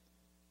I did.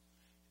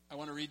 I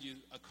want to read you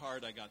a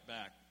card I got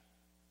back.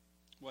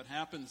 What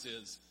happens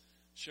is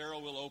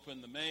Cheryl will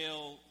open the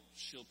mail.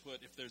 She'll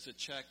put, if there's a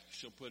check,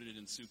 she'll put it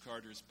in Sue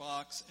Carter's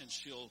box, and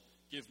she'll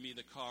give me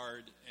the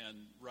card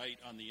and write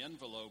on the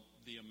envelope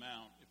the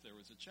amount if there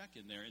was a check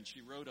in there. And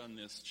she wrote on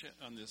this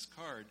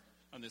card,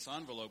 on this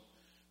envelope,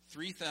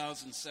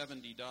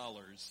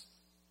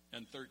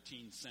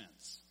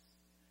 $3,070.13.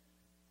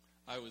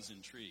 I was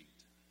intrigued.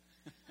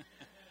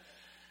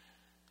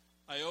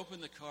 I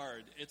opened the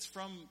card. It's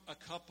from a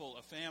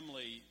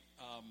family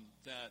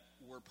that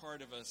were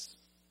part of us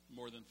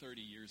more than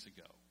 30 years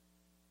ago.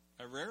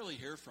 I rarely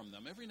hear from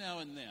them, every now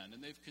and then,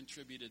 and they've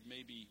contributed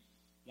maybe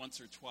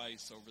once or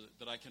twice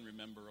that I can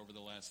remember over the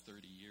last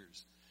 30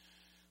 years.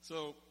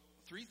 So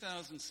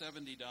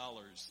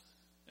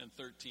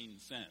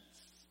 $3,070.13.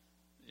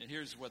 And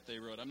here's what they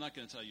wrote. I'm not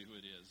going to tell you who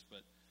it is,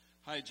 but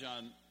hi,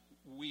 John.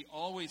 We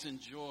always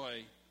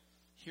enjoy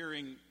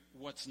hearing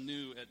what's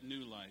new at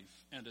New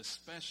Life, and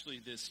especially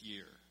this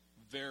year.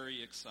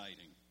 Very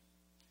exciting.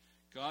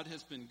 God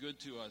has been good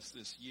to us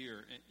this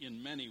year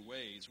in many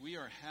ways. We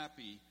are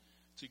happy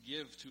to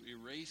give to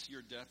erase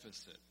your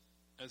deficit,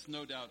 as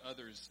no doubt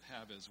others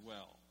have as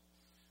well.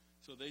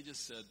 So they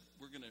just said,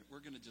 we're going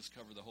to just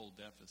cover the whole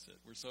deficit.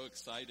 We're so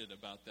excited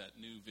about that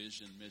new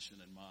vision,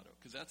 mission, and motto,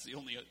 because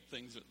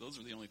those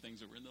are the only things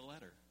that were in the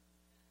letter.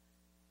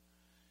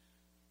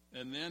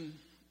 And then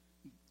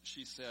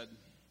she said,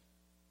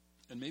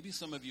 and maybe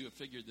some of you have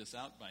figured this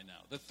out by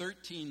now, the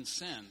 13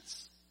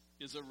 cents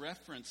is a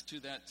reference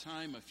to that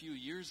time a few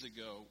years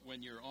ago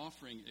when your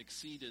offering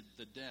exceeded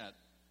the debt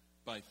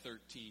by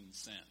 13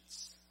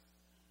 cents.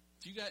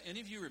 Any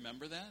of you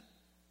remember that?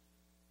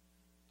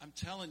 I'm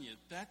telling you,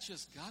 that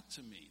just got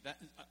to me.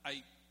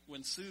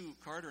 When Sue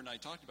Carter and I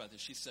talked about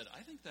this, she said,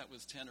 I think that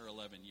was 10 or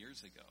 11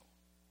 years ago.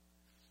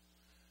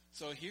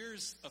 So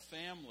here's a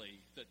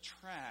family that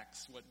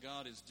tracks what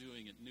God is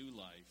doing at New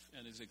Life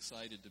and is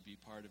excited to be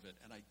part of it.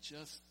 And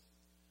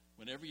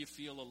whenever you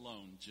feel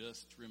alone,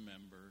 just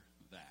remember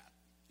that.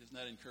 Isn't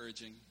that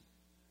encouraging?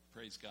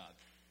 Praise God.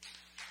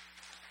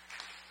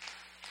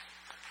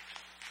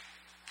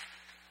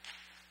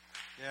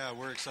 Yeah,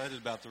 we're excited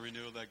about the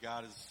renewal that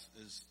God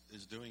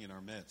is doing in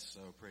our midst,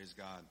 so praise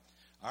God.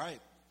 All right,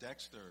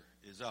 Dexter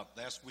is up.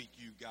 Last week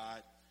you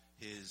got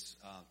his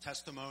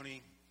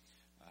testimony,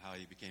 how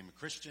he became a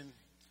Christian,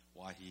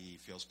 why he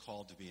feels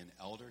called to be an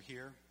elder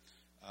here.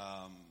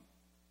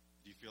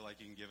 Do you feel like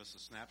you can give us a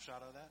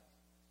snapshot of that?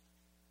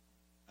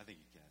 I think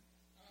you can.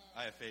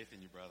 I have faith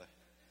in you, brother.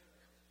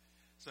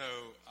 So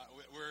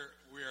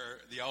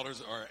the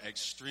elders are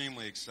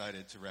extremely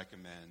excited to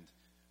recommend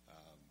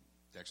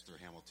Dexter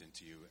Hamilton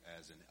to you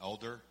as an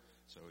elder,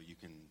 so you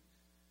can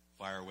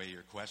fire away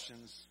your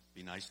questions.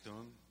 Be nice to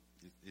him.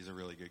 These are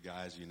really good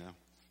guys, you know.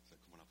 So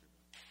come on up here,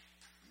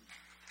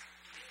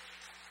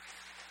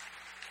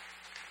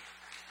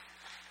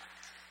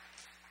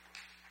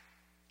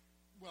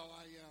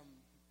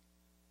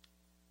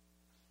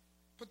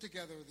 put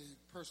together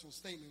the personal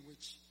statement,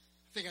 which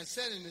I think I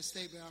said in this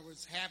statement I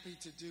was happy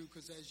to do,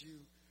 because as you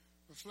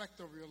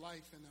reflect over your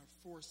life and are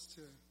forced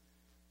to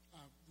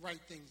write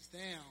things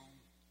down,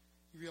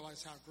 you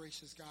realize how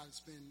gracious God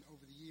has been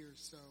over the years.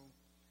 So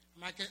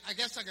I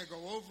guess I could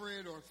go over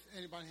it, or if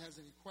anybody has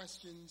any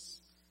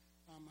questions,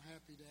 I'm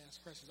happy to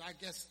ask questions. I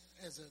guess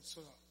as a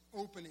sort of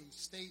opening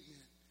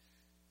statement,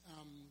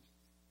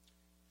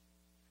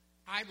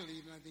 I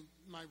believe, and I think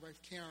my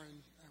wife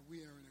Karen, we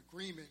are in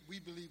agreement, we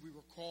believe we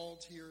were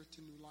called here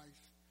to New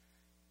Life.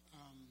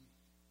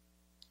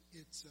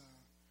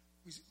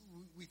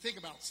 We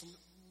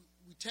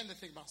tend to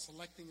think about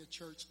selecting a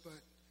church, but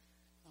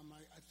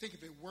I think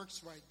if it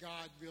works right,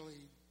 God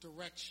really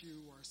directs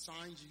you or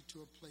assigns you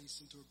to a place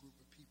and to a group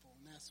of people,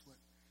 and that's what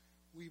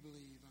we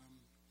believe.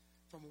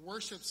 From a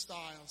worship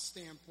style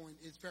standpoint,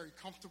 it's very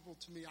comfortable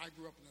to me. I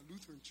grew up in a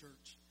Lutheran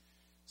church,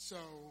 so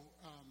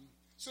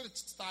the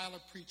style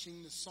of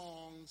preaching, the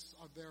songs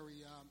are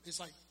very. It's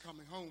like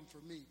coming home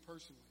for me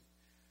personally.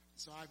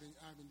 So I've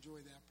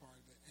enjoyed that part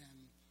of it.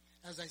 And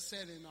as I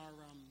said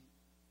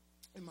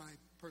in my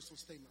personal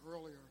statement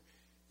earlier,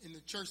 in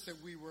the church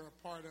that we were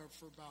a part of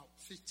for about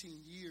 15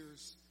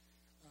 years,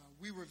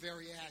 we were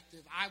very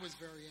active. I was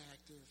very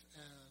active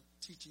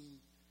teaching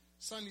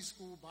Sunday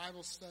school,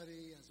 Bible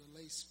study, as a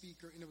lay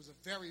speaker, and it was a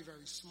very,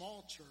 very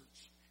small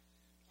church,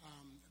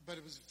 but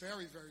it was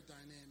very, very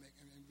dynamic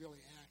and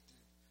really active.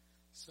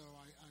 So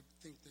I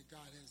think that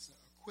God has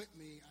equipped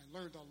me. I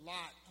learned a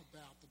lot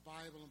about the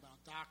Bible, about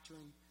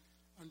doctrine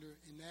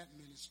in that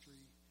ministry,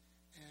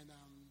 and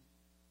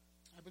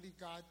I believe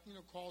God,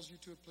 calls you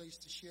to a place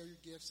to share your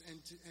gifts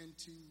and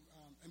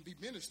be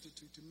ministered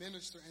to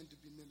minister and to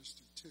be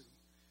ministered to.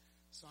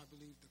 So I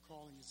believe the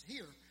calling is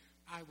here.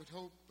 I would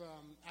hope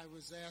I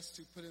was asked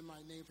to put in my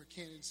name for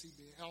candidacy to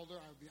be an elder.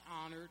 I would be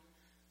honored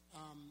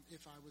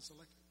if I was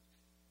elected.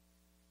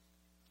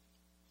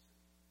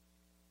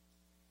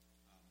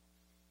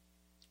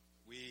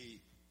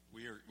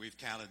 We've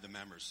counted the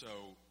members.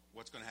 So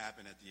what's going to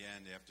happen at the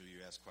end after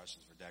you ask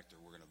questions for Dexter?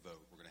 We're going to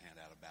vote. We're going to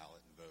hand out a ballot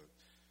and vote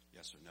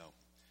yes or no.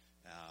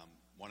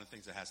 One of the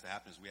things that has to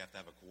happen is we have to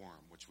have a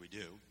quorum, which we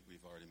do.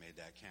 We've already made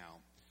that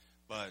count.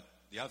 But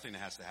the other thing that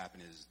has to happen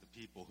is the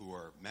people who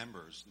are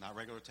members, not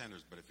regular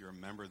attenders, but if you're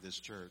a member of this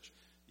church,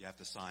 you have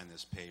to sign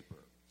this paper.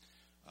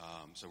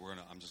 So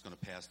I'm just going to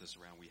pass this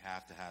around. We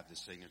have to have the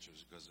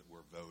signatures because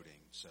we're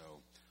voting. So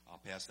I'll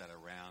pass that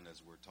around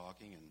as we're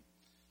talking, and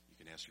you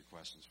can ask your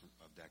questions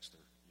of Dexter.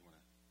 You want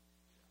to?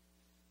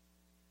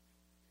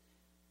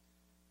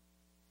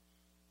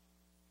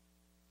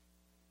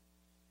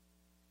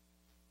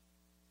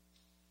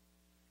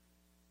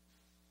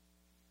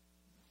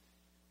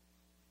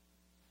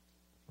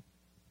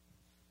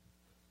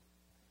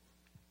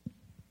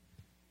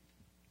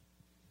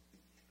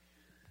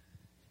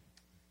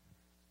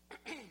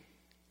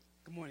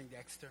 Good morning,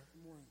 Dexter.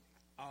 Good morning.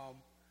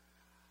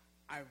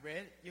 I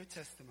read your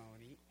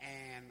testimony,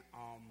 and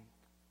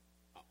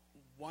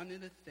one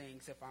of the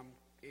things,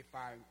 if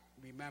I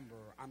remember,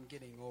 I'm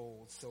getting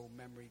old, so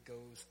memory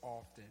goes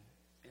often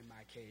in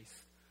my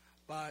case.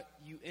 But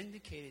you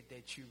indicated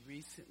that you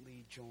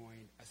recently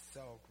joined a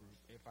cell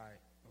group.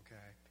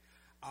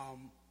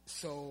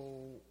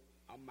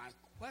 My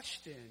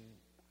question,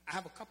 I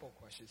have a couple of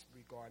questions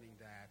regarding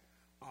that.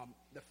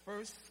 The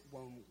first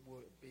one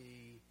would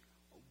be,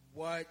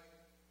 what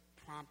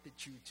prompted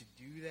you to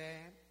do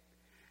that?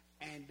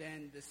 And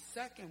then the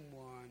second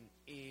one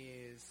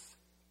is,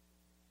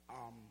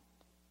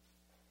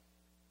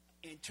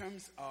 in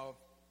terms of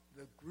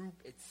the group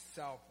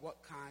itself,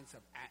 what kinds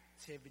of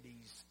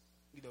activities,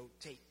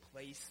 take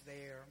place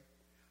there?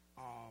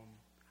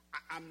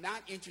 I'm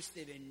not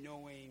interested in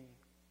knowing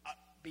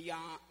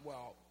beyond,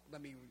 well,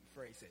 let me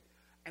rephrase it.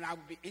 And I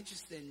would be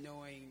interested in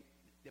knowing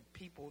the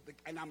people,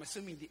 and I'm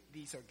assuming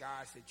these are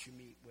guys that you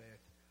meet with,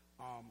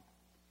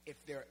 if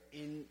they're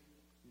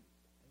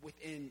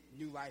within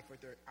New Life or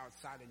they're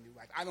outside of New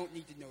Life. I don't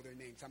need to know their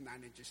names. I'm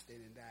not interested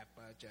in that,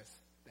 but just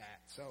that.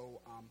 So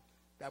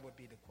that would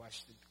be the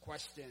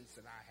questions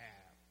that I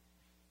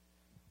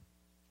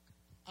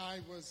have.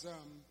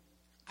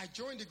 I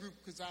joined the group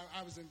because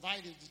I was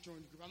invited to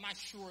join the group. I'm not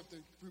sure if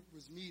the group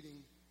was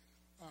meeting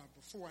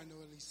before. I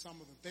know at least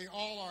some of them. They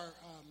all are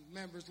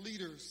members,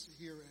 leaders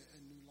here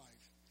at New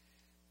Life.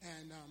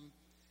 And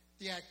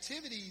the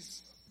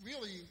activities,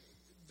 really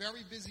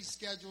very busy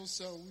schedule,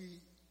 so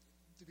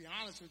to be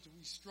honest with you,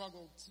 we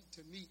struggle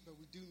to meet, but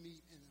we do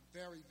meet in a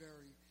very,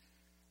 very,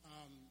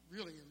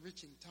 really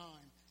enriching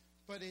time.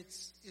 But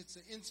it's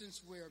an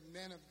instance where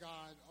men of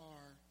God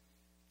are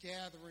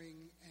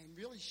gathering and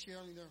really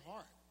sharing their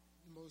heart,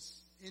 the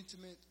most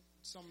intimate,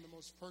 some of the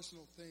most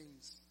personal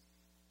things.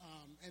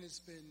 And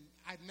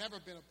I've never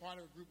been a part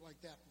of a group like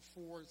that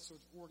before, so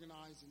it's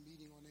organized and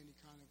meeting on any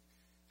kind of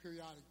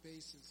periodic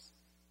basis.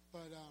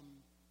 But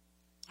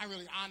I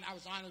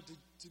was honored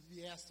to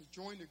be asked to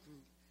join the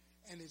group,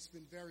 and it's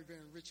been very,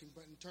 very enriching.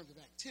 But in terms of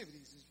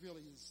activities, it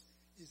really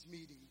is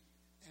meeting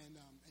and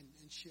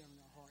sharing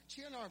our heart,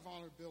 sharing our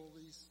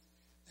vulnerabilities,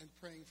 and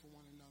praying for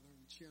one another,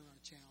 and sharing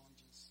our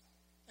challenges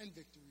and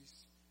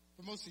victories.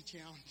 but mostly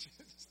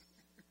challenges.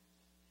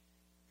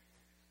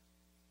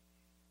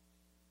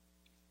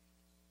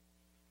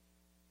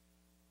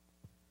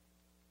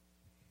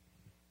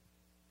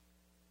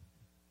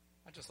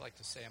 I'd just like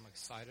to say I'm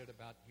excited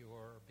about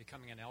your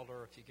becoming an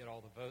elder if you get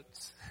all the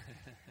votes.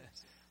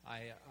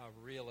 I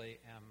really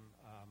am.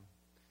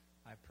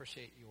 I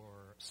appreciate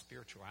your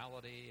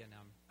spirituality, and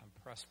I'm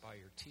impressed by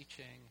your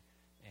teaching,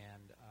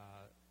 and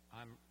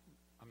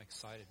I'm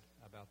excited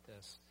about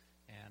this,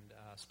 and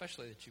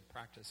especially that you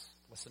practice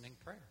listening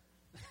prayer.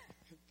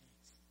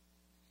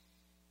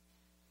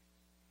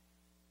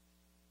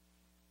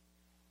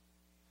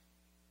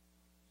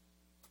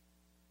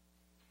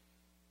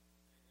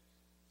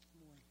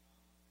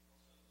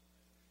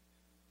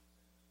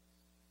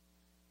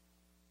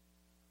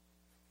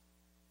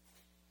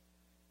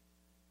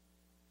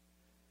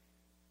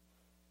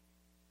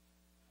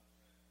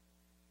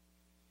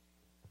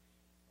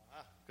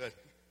 Good.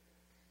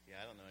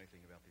 Yeah, I don't know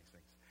anything about these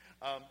things.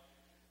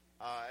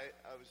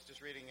 I was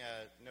just reading,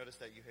 noticed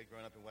that you had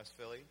grown up in West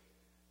Philly,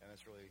 and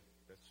that's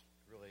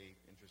really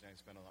interesting. I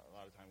spent a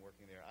lot of time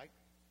working there. I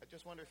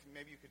just wonder if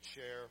maybe you could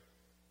share,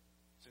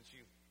 since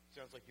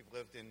sounds like you've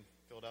lived in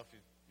Philadelphia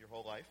your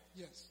whole life.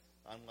 Yes.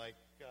 Unlike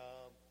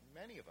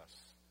many of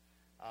us,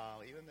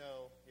 even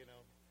though we've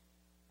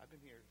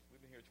been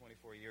here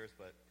 24 years,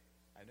 but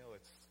I know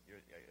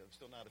I'm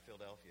still not a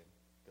Philadelphian.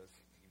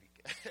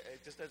 It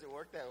just doesn't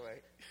work that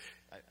way.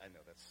 I know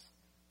that's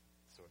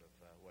sort of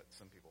what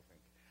some people think.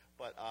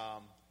 But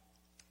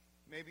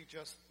maybe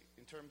just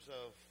in terms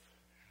of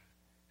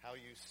how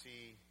you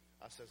see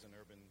us as an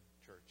urban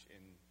church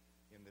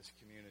in this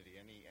community,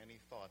 any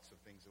thoughts of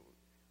things that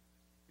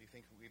you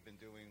think we've been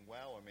doing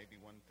well, or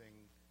maybe one thing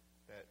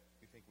that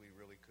you think we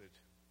really could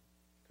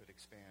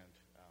expand,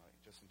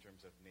 just in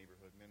terms of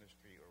neighborhood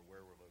ministry or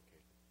where we're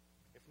located?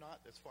 If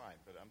not, that's fine.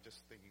 But I'm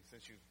just thinking,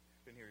 since you've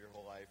been here your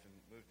whole life and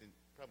lived in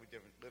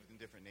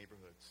different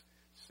neighborhoods,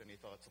 just any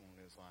thoughts along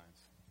those lines?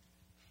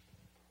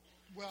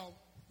 Well,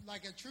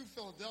 like a true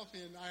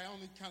Philadelphian, I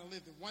only kind of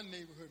lived in one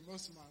neighborhood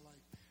most of my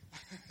life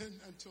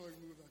until I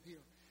moved up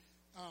here.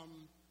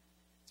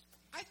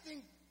 I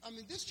think,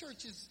 this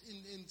church is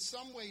in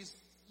some ways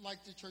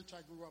like the church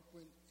I grew up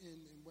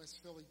in West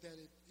Philly, that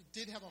it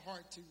did have a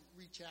heart to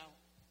reach out.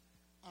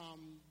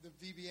 The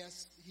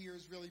VBS here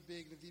is really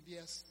big. The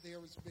VBS there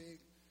was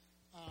big.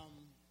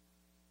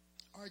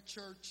 Our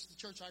church, the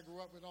church I grew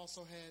up with,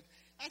 also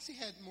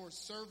had more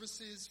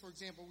services. For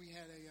example, we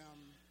had a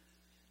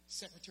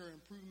Secretary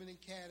Improvement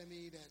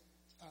Academy that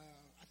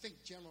I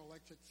think General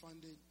Electric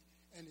funded,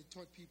 and it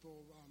taught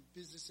people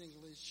business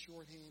English,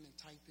 shorthand, and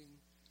typing.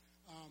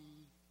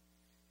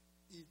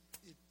 It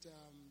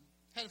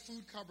had a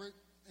food cupboard,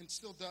 and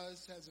still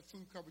has a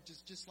food cupboard,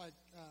 just like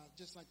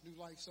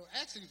New Life. So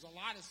actually, there's a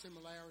lot of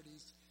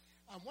similarities.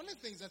 One of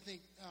the things I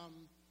think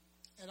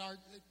not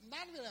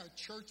in our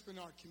church, but in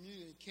our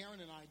community,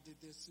 Karen and I did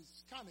this.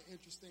 It's kind of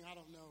interesting. I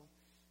don't know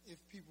if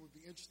people would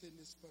be interested in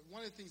this, but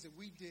one of the things that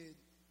we did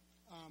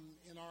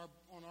on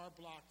our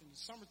block in the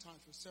summertime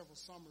for several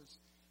summers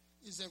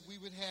is that we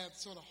would have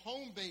sort of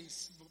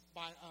home-based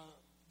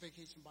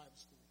vacation Bible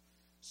school.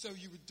 So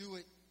you would do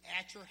it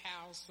at your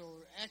house,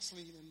 or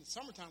actually in the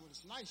summertime when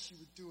it's nice, you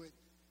would do it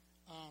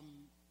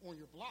on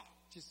your block.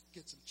 Just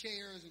get some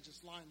chairs and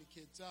just line the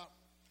kids up.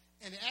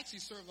 And it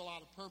actually served a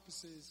lot of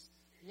purposes.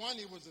 One,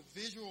 it was a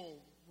visual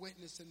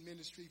witness and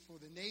ministry for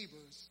the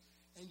neighbors,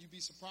 and you'd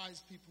be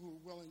surprised people who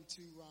were willing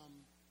to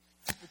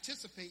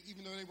participate,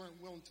 even though they weren't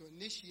willing to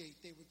initiate,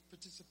 they would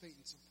participate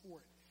and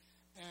support.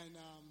 And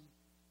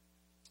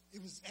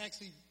it was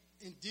actually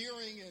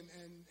endearing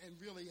and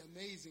really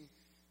amazing,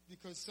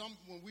 because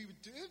when we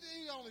would do it,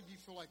 it'd only be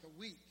for like a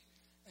week,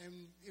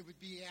 and it would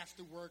be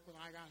after work when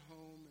I got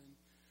home.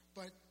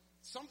 But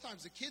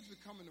sometimes the kids would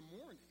come in the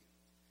morning.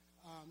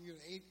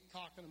 8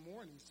 o'clock in the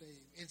morning, say,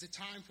 is it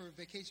time for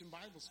vacation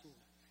Bible school?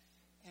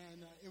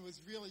 And it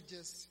was really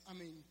just,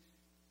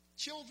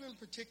 children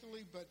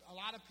particularly, but a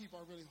lot of people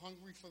are really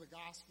hungry for the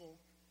gospel.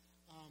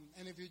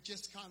 And if you're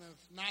just kind of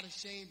not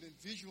ashamed and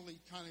visually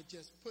kind of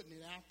just putting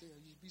it out there,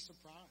 you'd be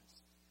surprised.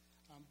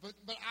 But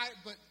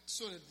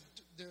sort of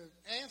the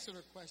answer to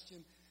the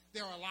question,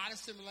 there are a lot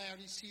of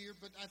similarities here,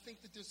 but I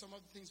think that there's some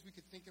other things we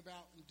could think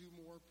about and do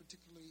more,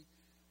 particularly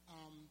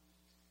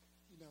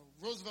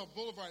Roosevelt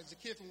Boulevard. As a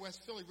kid from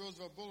West Philly,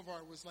 Roosevelt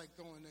Boulevard was like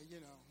going to,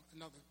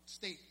 another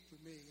state for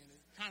me, and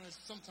it kind of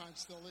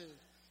sometimes still is.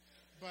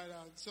 But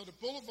so the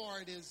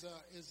boulevard is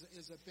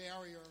a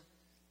barrier,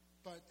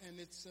 and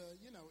it's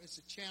it's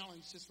a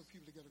challenge just for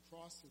people to get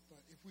across it. But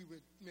if we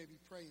would maybe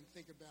pray and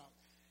think about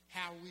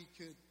how we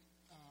could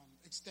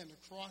extend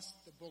across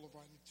the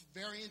boulevard, it's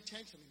very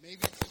intentionally.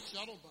 Maybe it's a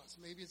shuttle bus,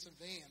 maybe it's a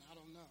van. I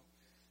don't know.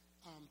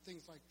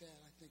 Things like that.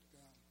 I think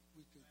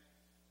we could.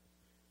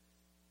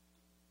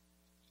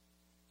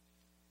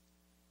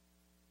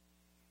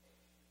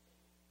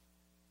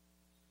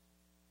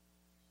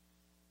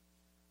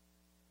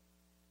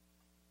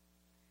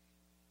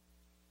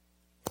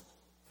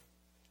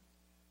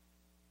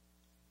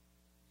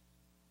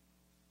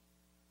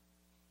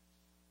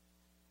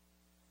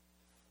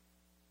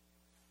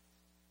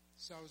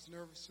 So I was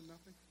nervous or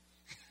nothing.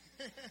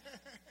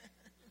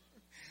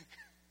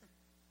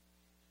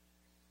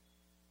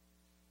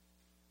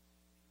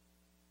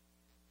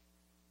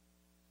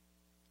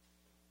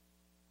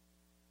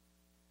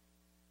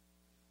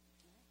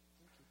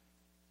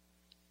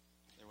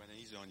 They went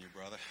easy on you,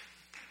 brother.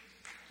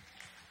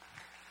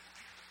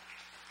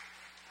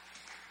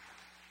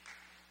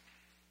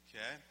 Okay.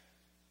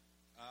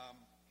 I'm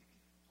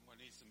going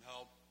to need some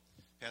help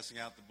passing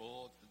out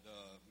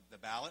the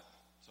ballot.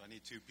 So I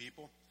need 2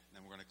 people, and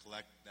then we're going to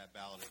collect that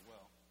ballot as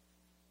well.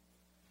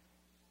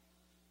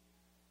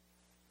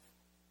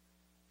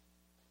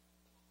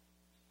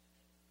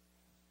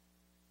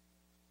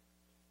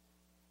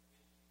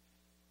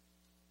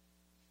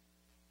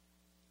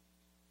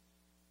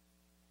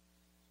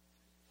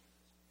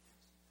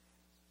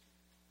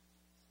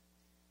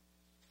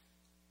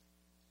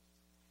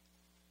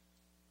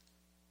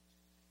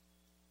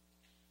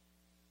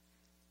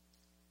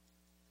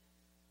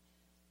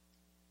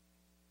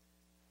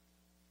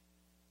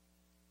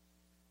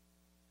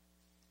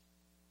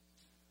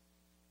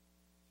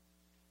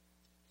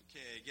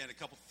 Okay, again, a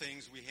couple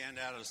things. We hand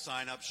out a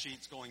sign-up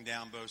sheets going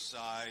down both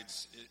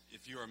sides.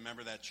 If you're a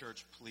member of that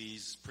church,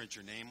 please print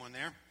your name on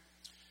there.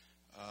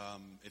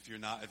 If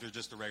you're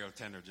just a regular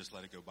tender, just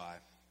let it go by.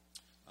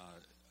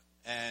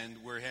 And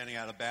we're handing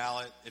out a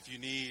ballot.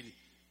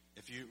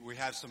 We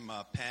have some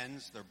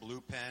pens. They're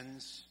blue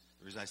pens.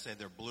 The reason I say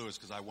they're blue is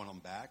because I want them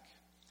back.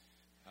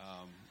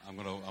 I'm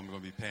going to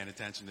be paying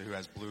attention to who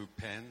has blue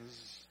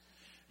pens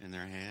in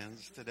their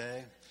hands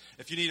today.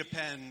 If you need a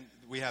pen,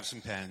 we have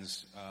some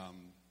pens.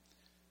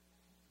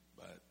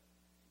 But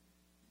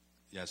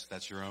yes,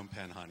 that's your own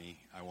pen, honey.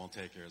 I won't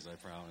take yours, I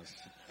promise.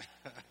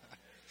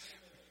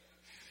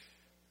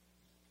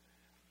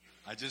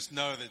 I just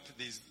know that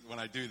when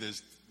I do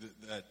this,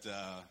 that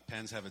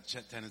pens have a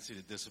tendency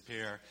to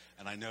disappear,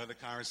 and I know the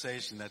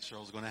conversation that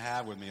Cheryl's going to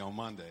have with me on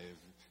Monday.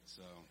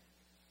 So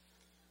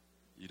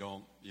you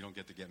don't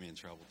get to get me in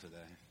trouble today.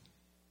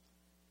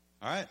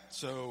 All right.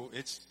 So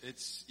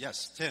it's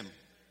yes, Tim.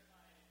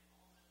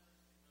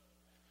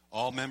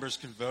 All members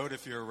can vote.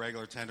 If you're a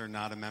regular tender,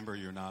 not a member,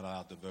 you're not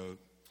allowed to vote.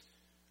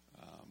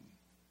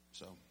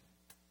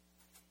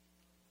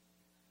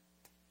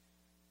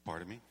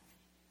 Pardon me?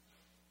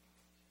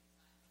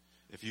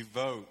 If you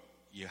vote,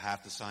 you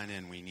have to sign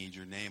in. We need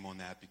your name on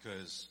that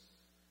because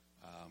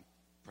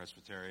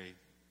Presbytery,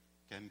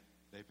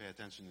 they pay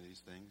attention to these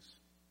things.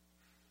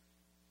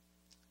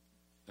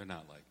 They're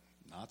not like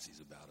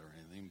Nazis about it or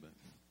anything, but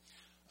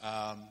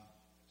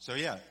so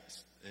yeah,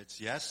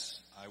 it's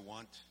yes, I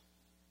want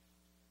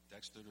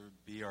Dexter to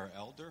be our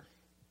elder.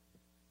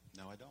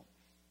 No, I don't.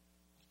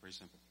 It's pretty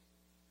simple.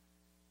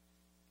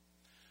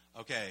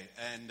 Okay,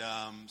 and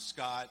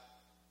Scott,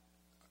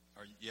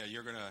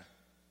 you're going to...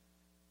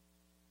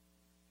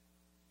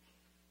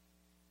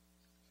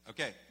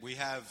 Okay, we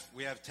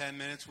have 10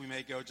 minutes. We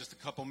may go just a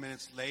couple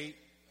minutes late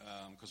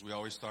because we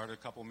always start a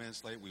couple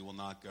minutes late. We will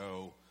not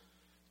go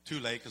too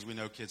late because we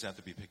know kids have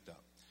to be picked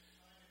up.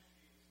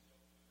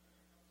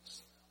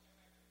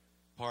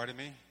 Pardon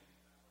me?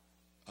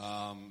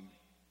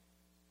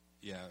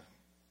 Yeah.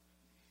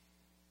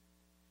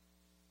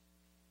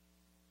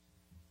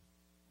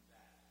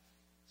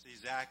 See,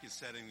 Zach is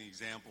setting the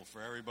example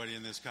for everybody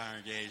in this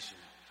congregation.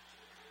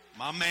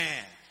 My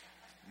man.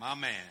 My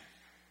man.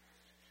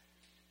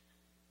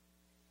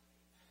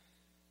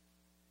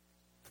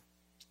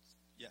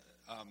 Yeah.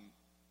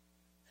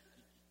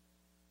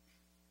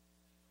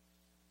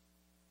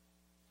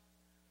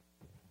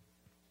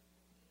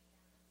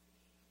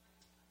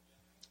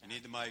 You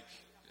need the mic.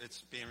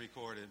 It's being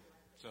recorded.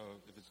 So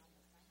if it's...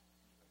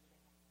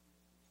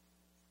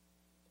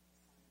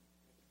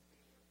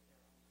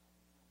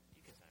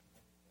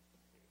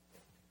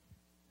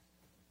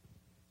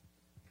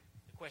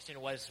 The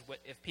question was,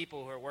 if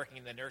people who are working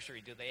in the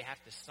nursery, do they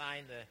have to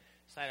sign the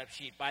sign-up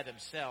sheet by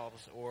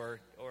themselves, or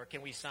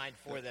can we sign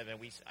for them? And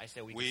I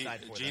said we can sign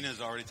for them.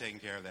 Gina's already taken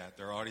care of that.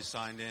 They're already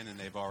signed in, and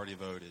they've already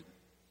voted.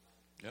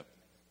 Yep.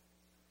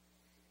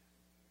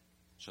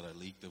 Should I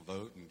leak the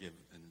vote and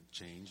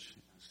change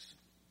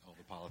all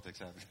the politics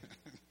happen?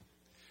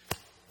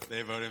 If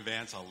they vote in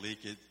advance, I'll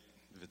leak it.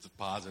 If it's a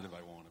positive,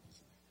 I won't.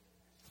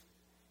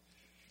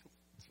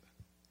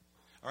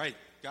 All right,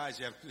 guys,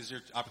 is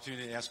there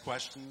opportunity to ask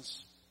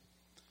questions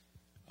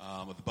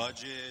of the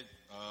budget,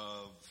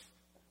 of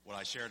what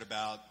I shared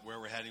about where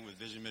we're heading with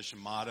vision, mission,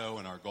 motto,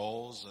 and our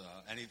goals,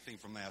 anything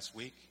from last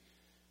week?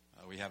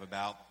 We have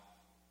about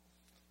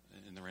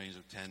in the range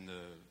of 10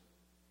 to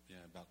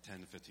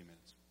 15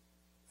 minutes.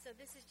 So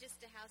this is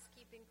just a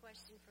housekeeping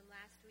question from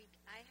last week.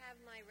 I have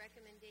my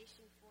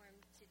recommendation form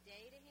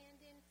today to hand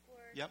in for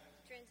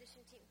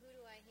transition team. Who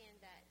do I hand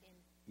that in?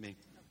 Me.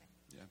 Okay.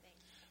 Yeah. Thanks.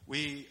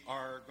 We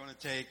are going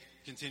to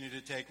continue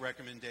to take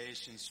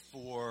recommendations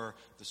for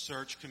the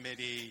search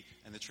committee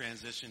and the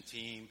transition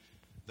team.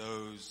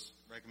 Those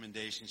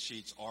recommendation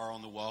sheets are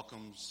on the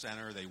Welcome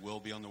Center. They will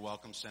be on the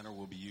Welcome Center.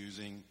 We'll be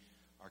using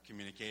our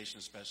communication,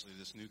 especially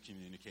this new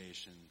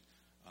communication,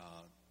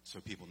 so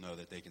people know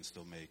that they can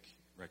still make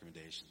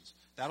recommendations.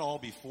 That'll all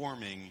be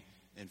forming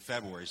in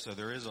February. So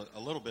there is a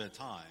little bit of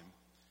time,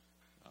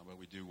 but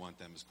we do want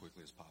them as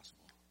quickly as possible.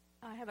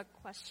 I have a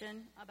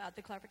question about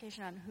the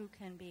clarification on who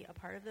can be a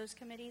part of those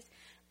committees.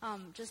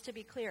 Just to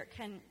be clear,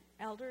 can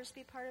elders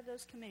be part of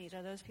those committees?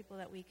 Are those people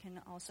that we can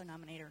also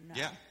nominate or no?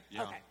 Yeah.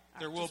 Okay.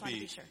 There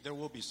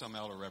will be some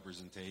elder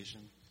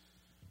representation.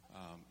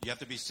 You have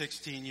to be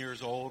 16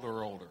 years old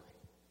or older.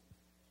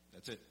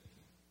 That's it.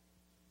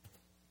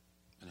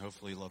 And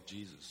hopefully love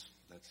Jesus.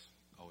 That's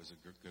always a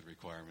good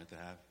requirement to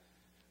have.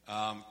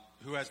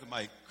 Who has the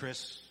mic?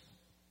 Chris?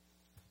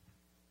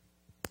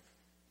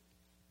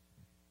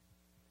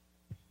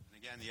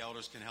 And again, the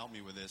elders can help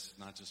me with this,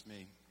 not just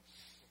me.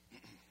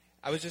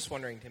 I was just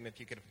wondering, Tim, if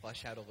you could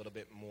flesh out a little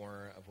bit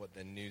more of what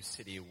the New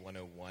City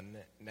 101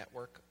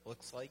 network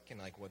looks like and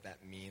like what that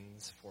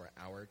means for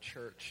our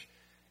church.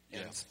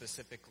 And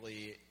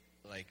specifically,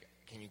 like,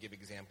 can you give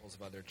examples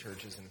of other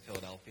churches in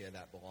Philadelphia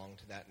that belong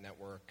to that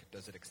network?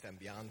 Does it extend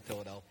beyond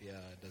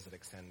Philadelphia? Does it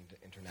extend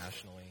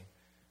internationally?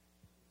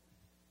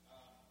 I'm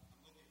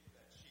looking for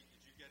that sheet.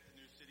 Did you get the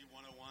New City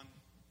 101?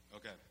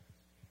 Okay.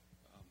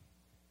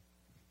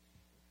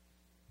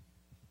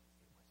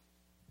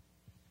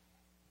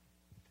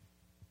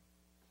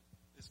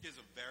 This gives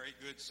a very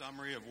good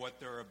summary of what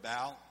they're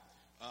about.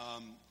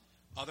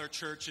 Other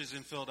churches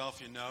in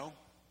Philadelphia know.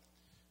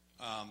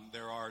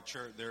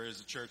 There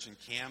is a church in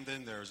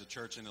Camden. There's a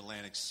church in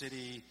Atlantic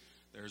City.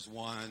 There's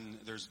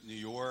New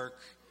York.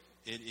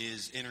 It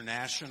is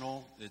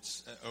international.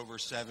 It's over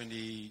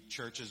 70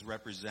 churches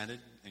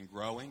represented and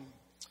growing.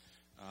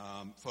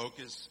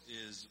 Focus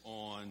is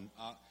on,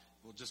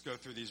 we'll just go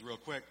through these real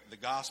quick. The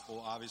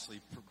gospel, obviously,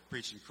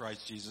 preaching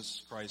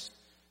Jesus Christ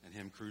and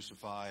Him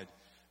crucified.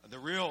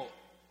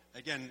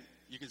 Again,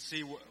 you can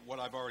see what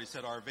I've already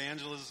said. Our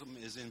evangelism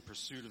is in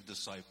pursuit of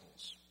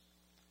disciples.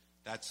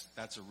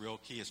 That's a real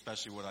key,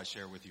 especially what I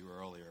shared with you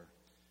earlier.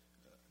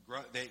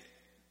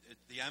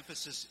 The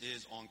emphasis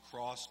is on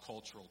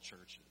cross-cultural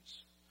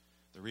churches.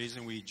 The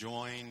reason we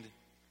joined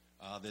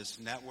this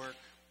network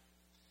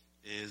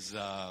is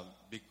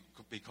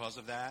because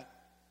of that,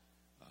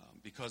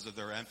 because of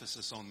their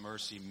emphasis on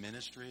mercy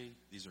ministry.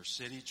 These are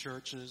city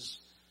churches.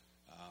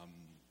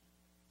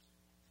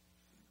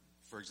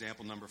 For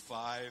example, number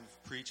 5,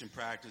 preach and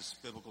practice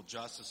biblical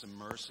justice and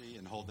mercy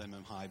and hold them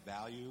in high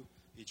value.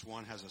 Each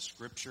one has a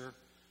scripture,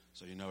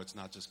 so you know it's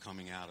not just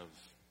coming out of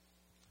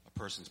a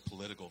person's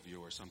political view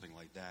or something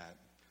like that.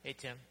 Hey,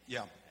 Tim.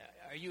 Yeah.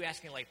 Are you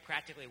asking, like,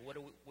 practically, what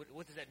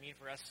does that mean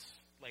for us,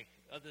 like,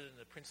 other than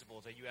the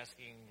principles? Are you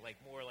asking, like,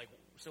 more like,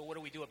 so what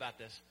do we do about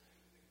this?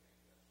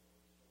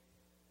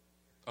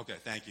 Okay,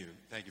 thank you.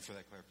 Thank you for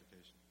that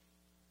clarification.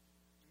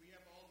 Do we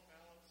have all the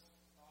ballots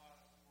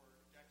for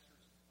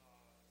Dexter's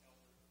elder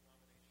nomination?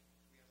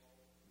 Do we have all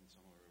of them?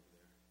 Somewhere over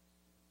there.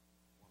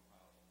 One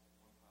pile of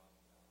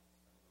ballots.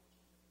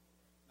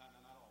 Not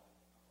all.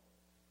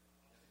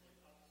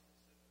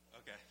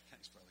 Okay,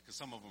 thanks, brother, because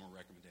some of them are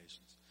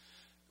recommendations.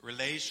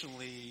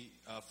 Relationally,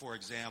 for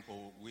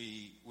example,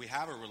 we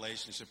have a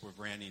relationship with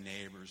Randy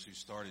Neighbors, who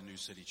started New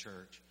City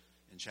Church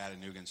in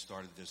Chattanooga and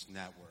started this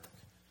network.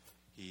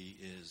 He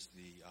is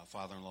the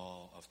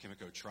father-in-law of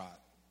Kimiko Trott,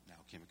 now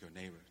Kimiko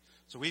Neighbors.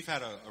 So we've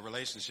had a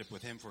relationship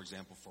with him, for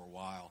example, for a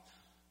while.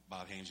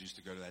 Bob Haynes used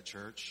to go to that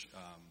church.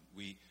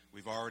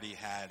 We've already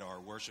had our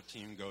worship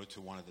team go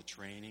to one of the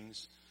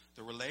trainings.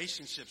 The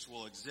relationships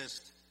will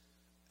exist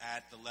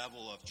at the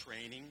level of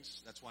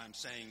trainings. That's why I'm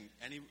saying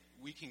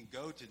we can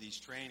go to these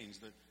trainings.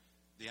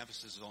 The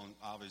emphasis is on,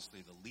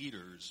 obviously, the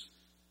leaders,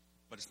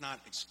 but it's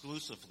not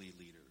exclusively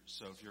leaders.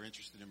 So if you're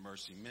interested in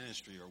mercy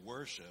ministry or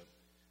worship,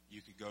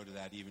 you could go to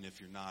that even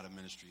if you're not a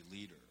ministry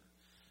leader.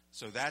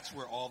 So that's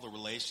where all the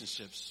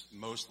relationships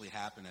mostly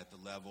happen, at the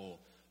level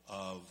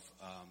of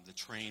the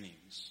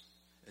trainings.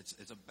 It's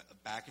a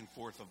back and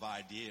forth of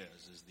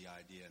ideas is the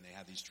idea, and they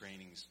have these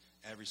trainings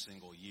every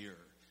single year.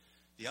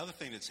 The other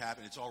thing that's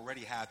happened, it's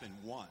already happened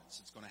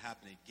once, it's going to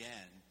happen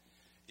again,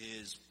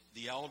 is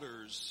the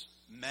elders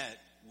met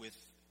with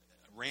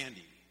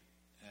Randy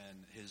and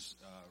his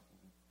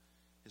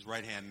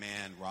right-hand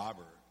man,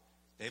 Robert.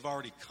 They've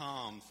already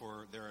come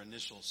for their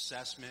initial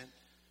assessment.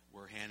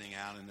 We're handing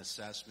out an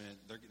assessment.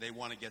 They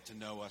want to get to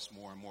know us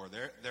more and more.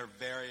 They're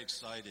very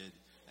excited,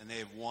 and they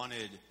have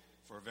wanted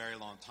for a very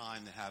long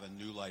time to have a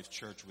New Life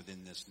Church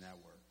within this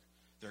network.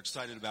 They're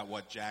excited about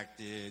what Jack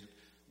did,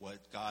 what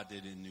God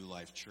did in New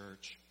Life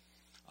Church.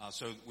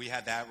 So we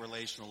had that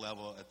relational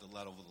level at the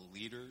level of the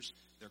leaders.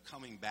 They're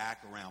coming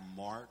back around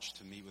March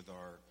to meet with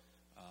our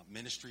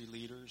ministry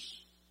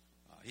leaders.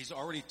 He's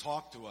already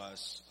talked to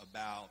us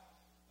about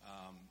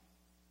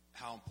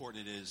how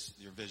important it is,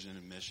 your vision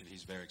and mission.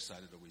 He's very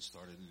excited that we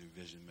started a new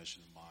vision,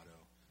 mission, and motto.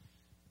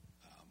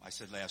 I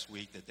said last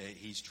week that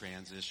he's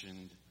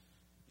transitioned.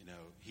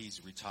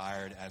 He's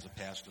retired as a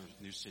pastor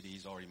of New City.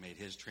 He's already made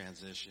his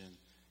transition.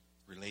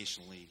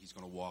 Relationally, he's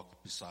going to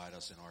walk beside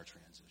us in our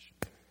transition.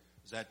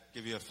 Does that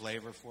give you a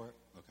flavor for it?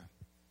 Okay.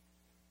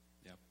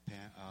 Yeah,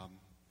 Pam,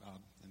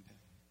 Bob, and Pam.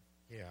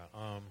 Yeah,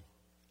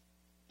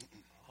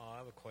 I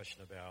have a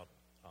question about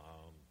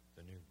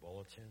the new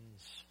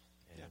bulletins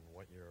and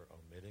what you're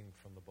omitting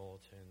from the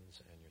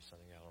bulletins and you're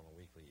sending out on a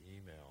weekly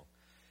email.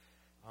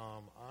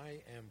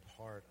 I am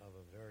part of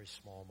a very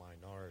small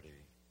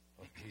minority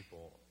of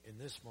people in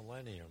this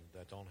millennium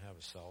that don't have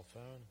a cell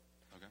phone,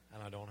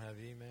 and I don't have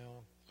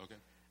email.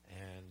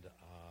 And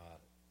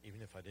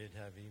even if I did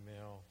have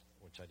email,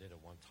 which I did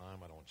at one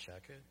time, I don't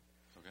check it.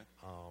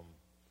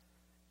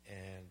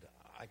 And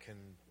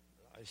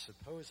I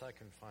suppose I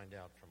can find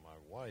out from my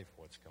wife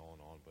what's going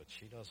on, but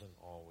she doesn't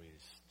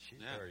always. She's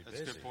very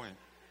busy. That's a good point.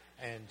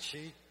 And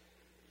she,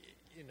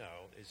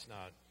 is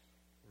not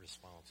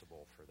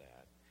responsible for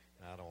that.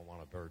 And I don't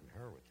want to burden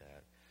her with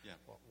that.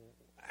 Well,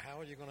 how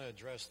are you going to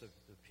address the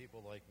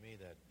people like me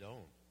that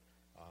don't?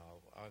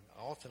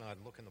 Often I'd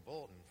look in the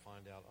bulletin and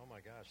find out, oh my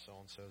gosh,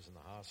 so-and-so's in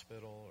the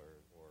hospital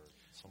or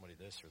somebody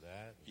this or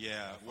that.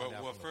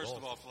 Well, first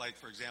of all, like,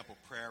 for example,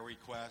 prayer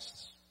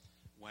requests.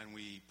 When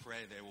we pray,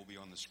 they will be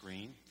on the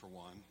screen, for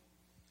one.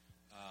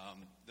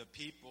 The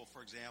people,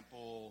 for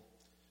example,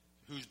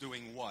 who's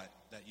doing what,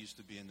 that used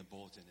to be in the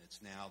bulletin.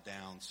 It's now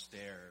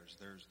downstairs.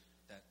 There's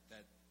that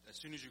as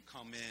soon as you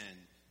come in,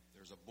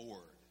 there's a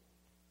board.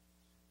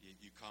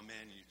 You come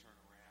in and you turn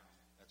around.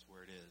 That's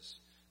where it is.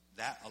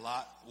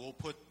 We'll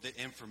put the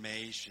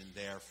information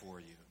there for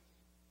you.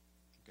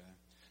 Okay?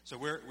 So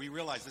we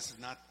realize this is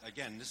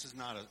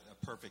not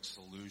a perfect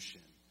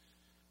solution.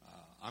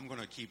 I'm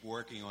going to keep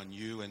working on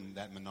you and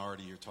that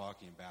minority you're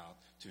talking about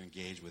to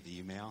engage with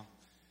email.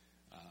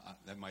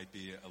 That might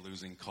be a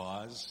losing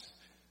cause,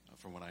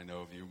 from what I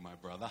know of you, my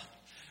brother.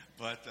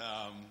 But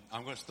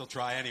I'm going to still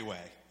try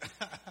anyway.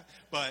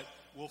 But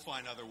we'll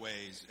find other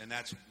ways, and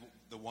that's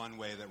the one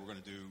way that we're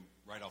going to do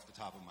right off the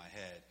top of my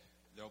head.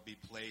 There'll be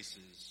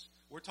places.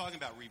 We're talking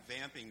about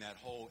revamping that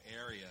whole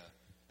area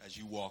as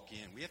you walk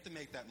in. We have to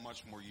make that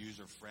much more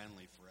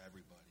user-friendly for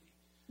everybody.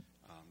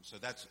 So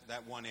that's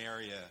that one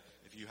area.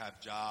 If you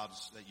have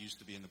jobs that used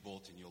to be in the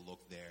bulletin, you'll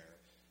look there.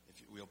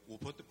 We'll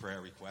put the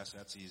prayer request.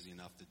 That's easy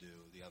enough to do.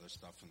 The other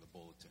stuff from the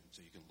bulletin,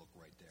 so you can look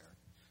right there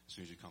as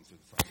soon as you come through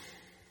the front.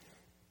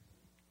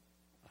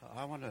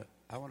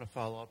 I want to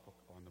follow up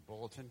on the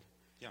bulletin.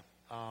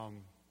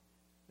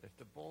 If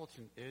the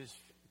bulletin is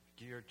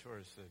geared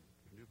towards the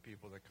new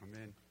people that come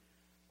in,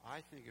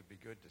 I think it'd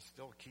be good to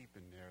still keep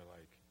in there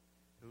like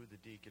who the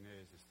deacon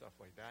is and stuff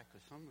like that,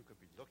 because someone could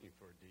be looking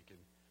for a deacon.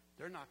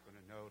 They're not going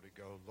to know to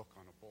go look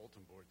on a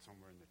bulletin board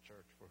somewhere in the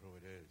church for who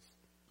it is.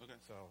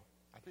 So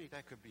I think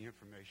that could be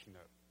information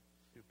that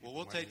new people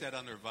we'll take need. that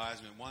under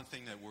advisement. One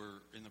thing that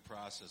we're in the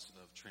process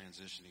of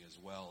transitioning as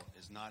well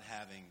is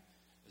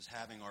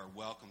having our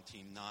welcome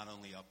team not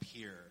only up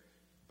here,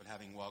 but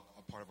having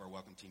a part of our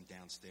welcome team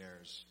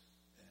downstairs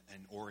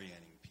and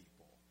orienting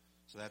people.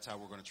 So that's how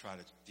we're going to try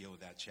to deal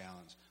with that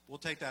challenge.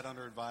 We'll take that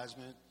under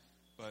advisement,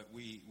 but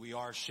we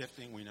are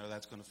shifting. We know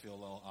that's going to feel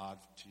a little odd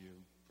to you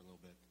for a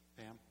little bit.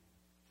 Pam?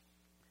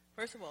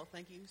 First of all,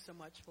 thank you so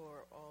much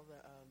for all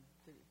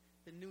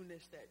the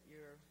newness that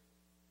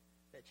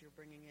you're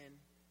bringing in,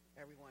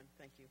 everyone.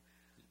 Thank you.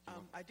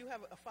 I do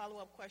have a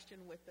follow-up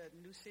question with the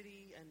new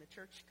city and the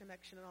church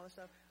connection and all that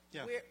stuff.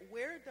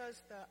 Where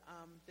does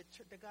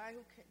the guy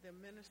the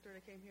minister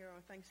that came here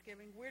on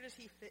Thanksgiving, where does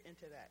he fit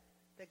into that?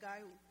 The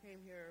guy who came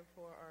here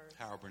for our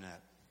Howard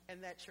Burnett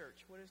and that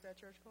church. What is that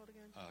church called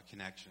again?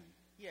 Connection.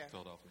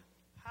 Philadelphia.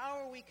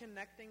 How are we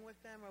connecting with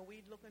them? Are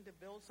we looking to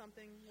build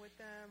something with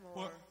them,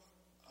 or?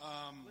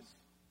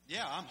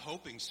 I'm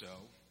hoping so.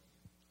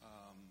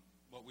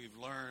 What we've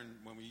learned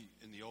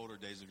in the older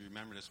days, if you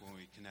remember this, when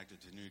we connected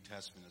to New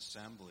Testament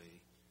Assembly,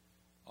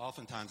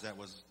 oftentimes that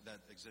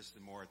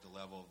existed more at the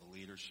level of the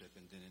leadership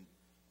and didn't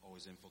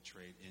always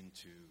infiltrate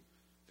into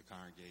the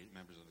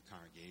members of the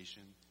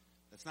congregation.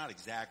 That's not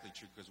exactly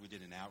true because we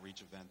did an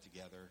outreach event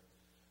together,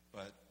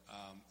 but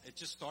it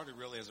just started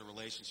really as a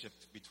relationship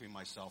between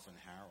myself and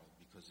Harold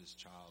because his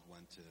child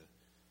went to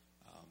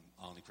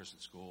Olney Christian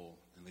School,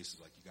 and Lisa's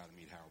like, you got to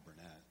meet Harold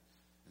Burnett.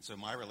 And so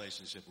my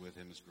relationship with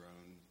him has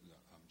grown.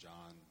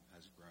 John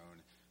has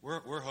grown.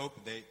 We're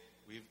hoping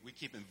we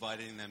keep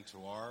inviting them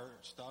to our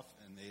stuff,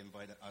 and they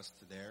invite us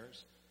to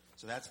theirs.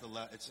 So that's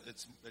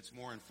it's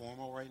more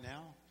informal right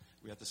now.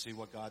 We have to see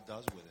what God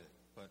does with it.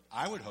 But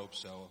I would hope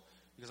so,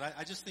 because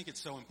I just think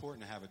it's so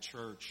important to have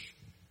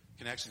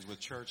connections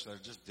with church that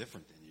are just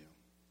different than you.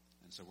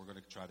 And so we're going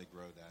to try to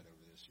grow that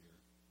over this year,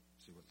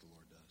 see what the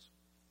Lord does.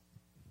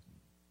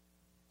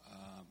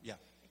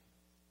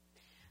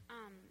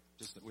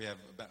 We have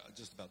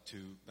about 2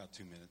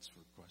 minutes for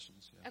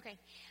questions. Okay.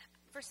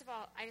 First of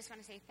all, I just want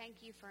to say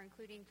thank you for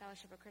including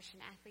Fellowship of Christian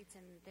Athletes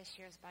in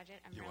this year's budget.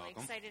 You're really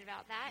welcome. Excited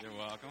about that. You're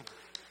welcome.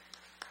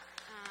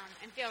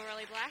 And feel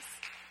really blessed.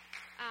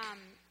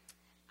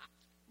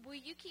 Will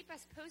you keep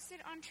us posted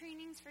on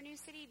trainings for New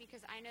City?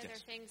 Because I know there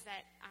are things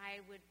that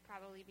I would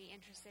probably be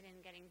interested in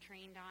getting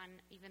trained on,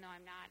 even though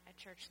I'm not a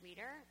church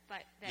leader,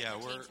 but that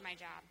pertain to my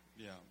job.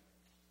 Yeah.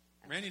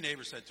 Okay. Randy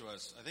Neighbor said to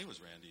us, I think it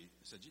was Randy,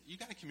 said, you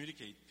got to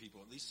communicate to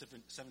people at least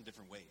 7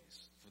 different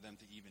ways for them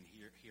to even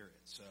hear it.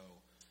 So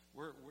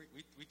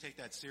we take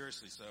that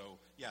seriously. So,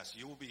 yes,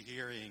 you will be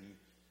hearing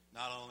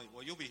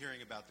you'll be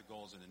hearing about the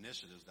goals and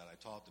initiatives that I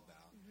talked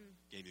about. Mm-hmm.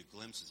 gave you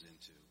glimpses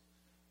into.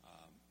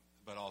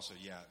 But also,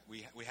 yeah,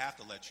 we have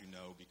to let you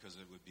know because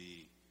it would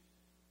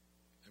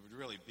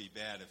really be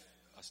bad if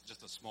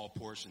just a small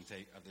portion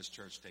of this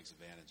church takes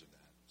advantage of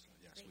that. So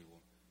yes, Great. we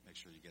will make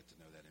sure you get to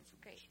know that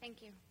information. Great,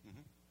 thank you.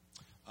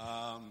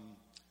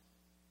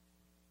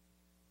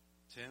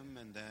 Tim,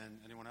 and then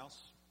anyone else?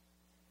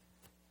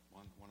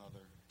 One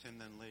other. Tim,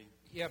 then Lee.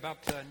 Yeah,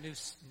 about the New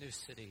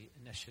City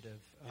Initiative.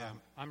 Yeah.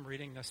 I'm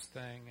reading this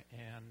thing,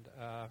 and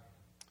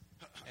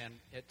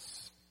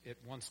it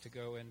wants to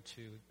go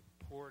into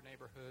poor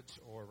neighborhoods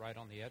or right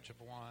on the edge of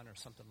one or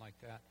something like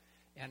that.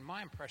 And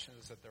my impression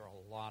is that there are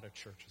a lot of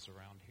churches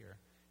around here.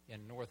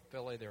 In North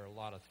Philly, there are a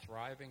lot of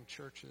thriving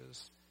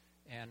churches,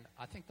 and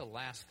I think the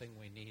last thing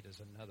we need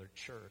is another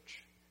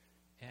church.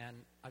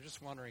 And I'm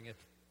just wondering if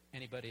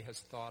anybody has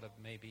thought of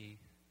maybe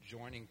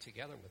joining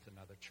together with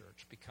another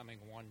church, becoming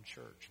one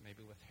church,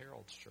 maybe with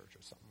Harold's Church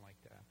or something like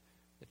that.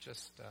 It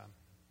just,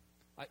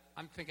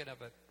 I'm thinking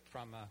of it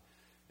from an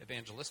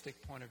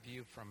evangelistic point of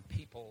view, from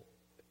people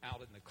out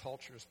in the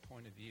culture's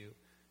point of view.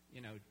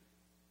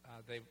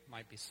 They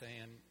might be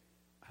saying,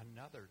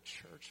 another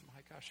church?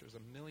 My gosh, there's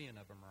 1 million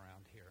of them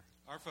around here.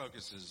 Our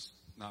focus is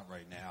not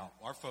right now.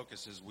 Our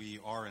focus is we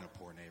are in a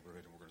poor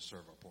neighborhood, and we're going to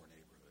serve our poor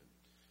neighborhood.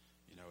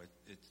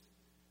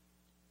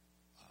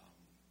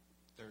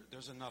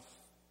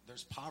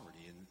 There's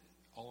poverty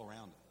all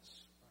around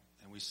us,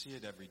 and we see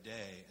it every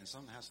day, and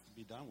something has to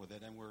be done with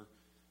it, and we're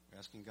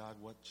asking God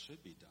what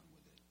should be done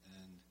with it.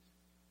 And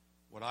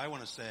what I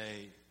want to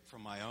say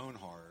from my own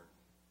heart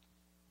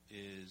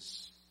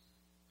is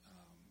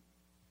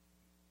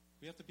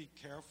we have to be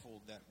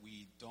careful that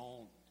we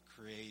don't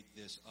create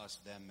this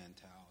us-them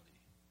mentality.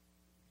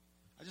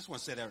 I just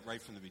want to say that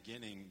right from the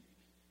beginning.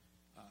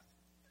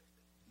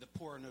 The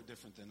poor are no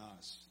different than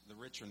us. The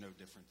rich are no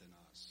different than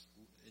us.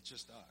 It's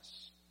just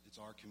us. It's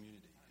our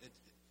community.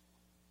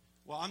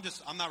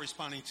 I'm not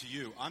responding to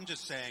you. I'm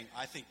just saying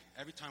I think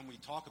every time we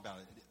talk about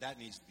it, that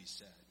needs to be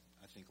said.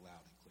 I think loud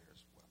and clear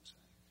is what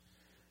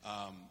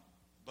I'm saying.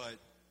 But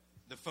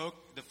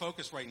the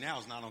focus right now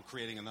is not on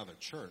creating another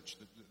church.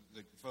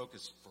 The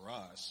focus for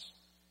us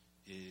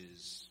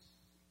is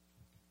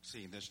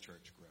seeing this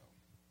church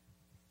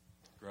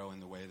grow in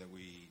the way that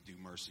we do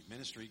mercy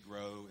ministry,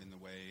 grow in the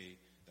way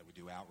that we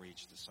do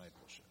outreach,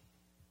 discipleship.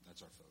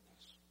 That's our focus.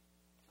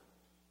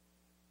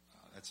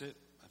 That's it.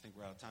 I think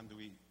we're out of time. Do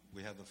we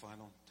have the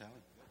final tally?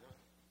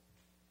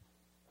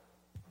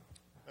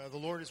 The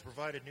Lord has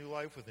provided new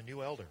life with a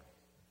new elder.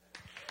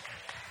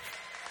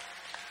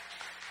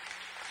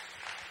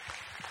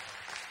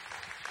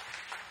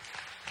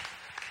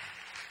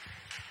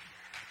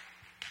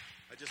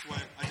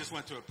 I just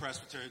went to a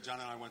presbytery. John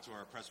and I went to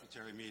our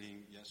presbytery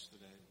meeting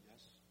yesterday.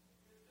 Yes?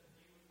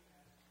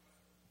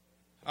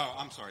 Oh,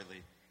 I'm sorry,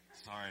 Lee.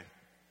 Sorry.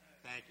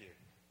 Thank you.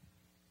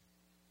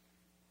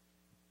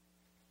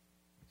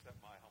 Accept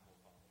my humble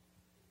apology.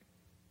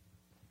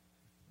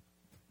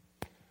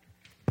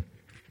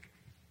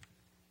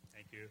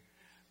 Thank you.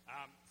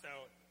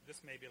 So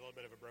this may be a little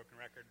bit of a broken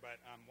record, but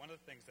one of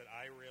the things that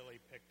I really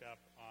picked up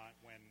on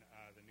when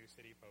the New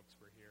City folks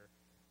were here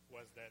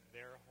was that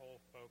their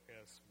whole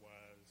focus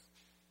was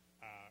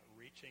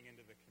reaching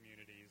into the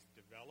communities,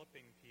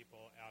 developing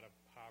people out of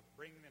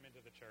bringing them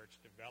into the church,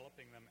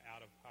 developing them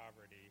out of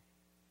poverty,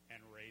 and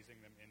raising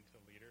them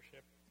into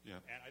leadership. Yeah.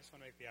 And I just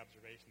want to make the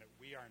observation that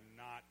we are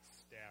not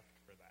staffed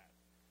for that.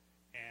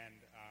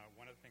 And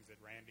one of the things that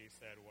Randy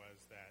said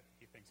was that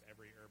he thinks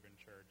every urban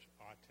church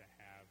ought to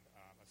have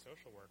a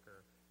social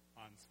worker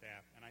on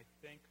staff. And I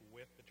think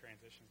with the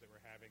transitions that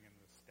we're having in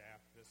the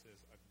staff, this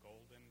is a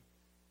golden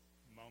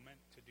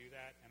moment to do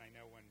that. And I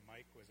know when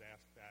Mike was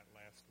asked that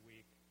last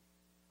week,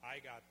 I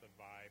got the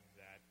vibe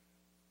that,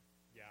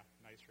 yeah,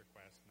 nice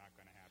request, not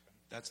going to happen.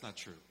 That's not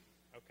true.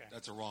 Okay.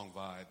 That's a wrong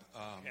vibe.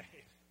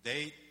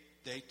 Okay.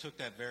 They took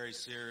that very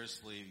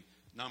seriously,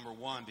 number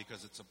one,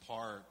 because it's a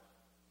part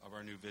of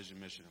our new vision,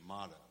 mission, and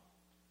motto.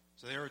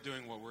 So they were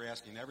doing what we're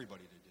asking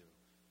everybody to do.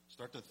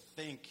 Start to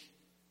think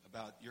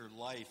about your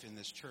life in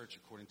this church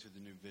according to the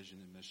new vision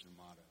and mission and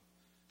motto.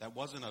 That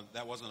wasn't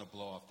a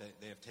blow-off.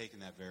 They have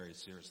taken that very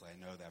seriously. I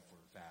know that for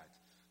a fact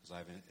because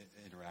I've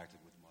interacted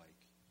with Mike.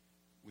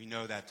 We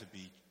know that to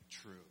be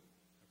true,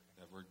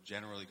 that we're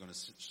generally going to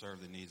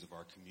serve the needs of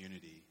our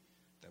community,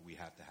 that we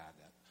have to have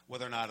that.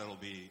 Whether or not it'll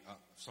be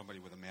somebody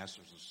with a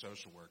master's of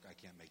social work, I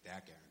can't make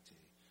that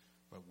guarantee.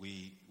 But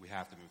we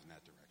have to move in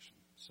that direction.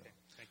 So,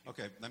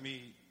 okay, let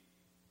me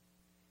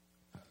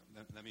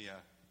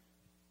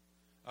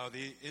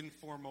the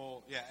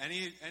informal,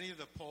 any of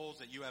the polls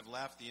that you have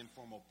left, the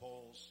informal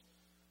polls,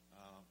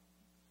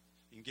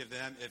 you can give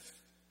them,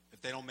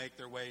 if they don't make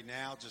their way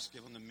now, just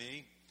give them to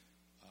me.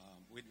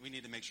 We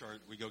need to make sure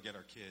we go get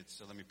our kids,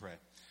 so let me pray.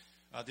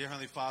 Dear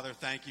Heavenly Father,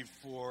 thank you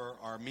for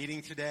our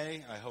meeting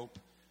today. I hope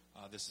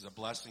this is a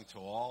blessing to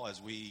all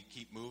as we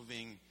keep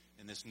moving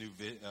in this new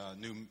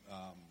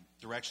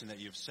direction that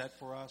you've set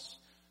for us.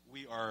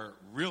 We are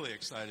really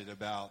excited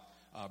about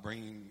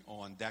bringing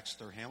on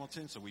Dexter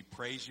Hamilton, so we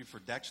praise you for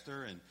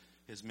Dexter and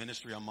his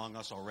ministry among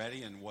us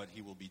already and what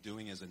he will be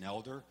doing as an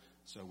elder.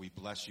 So we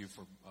bless you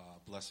for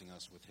blessing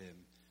us with him.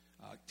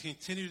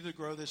 Continue to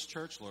grow this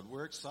church, Lord.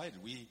 We're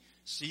excited. We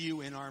see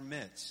you in our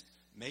midst,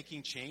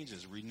 making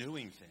changes,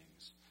 renewing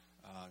things.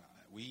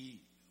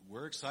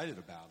 We're excited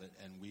about it,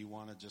 and we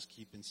want to just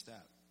keep in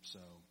step. So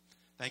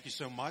thank you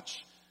so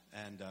much,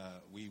 and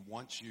we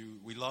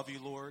love you,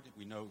 Lord.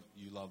 We know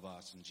you love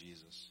us in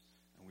Jesus,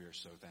 and we are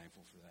so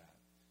thankful for that.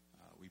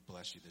 We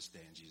bless you this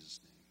day in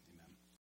Jesus' name.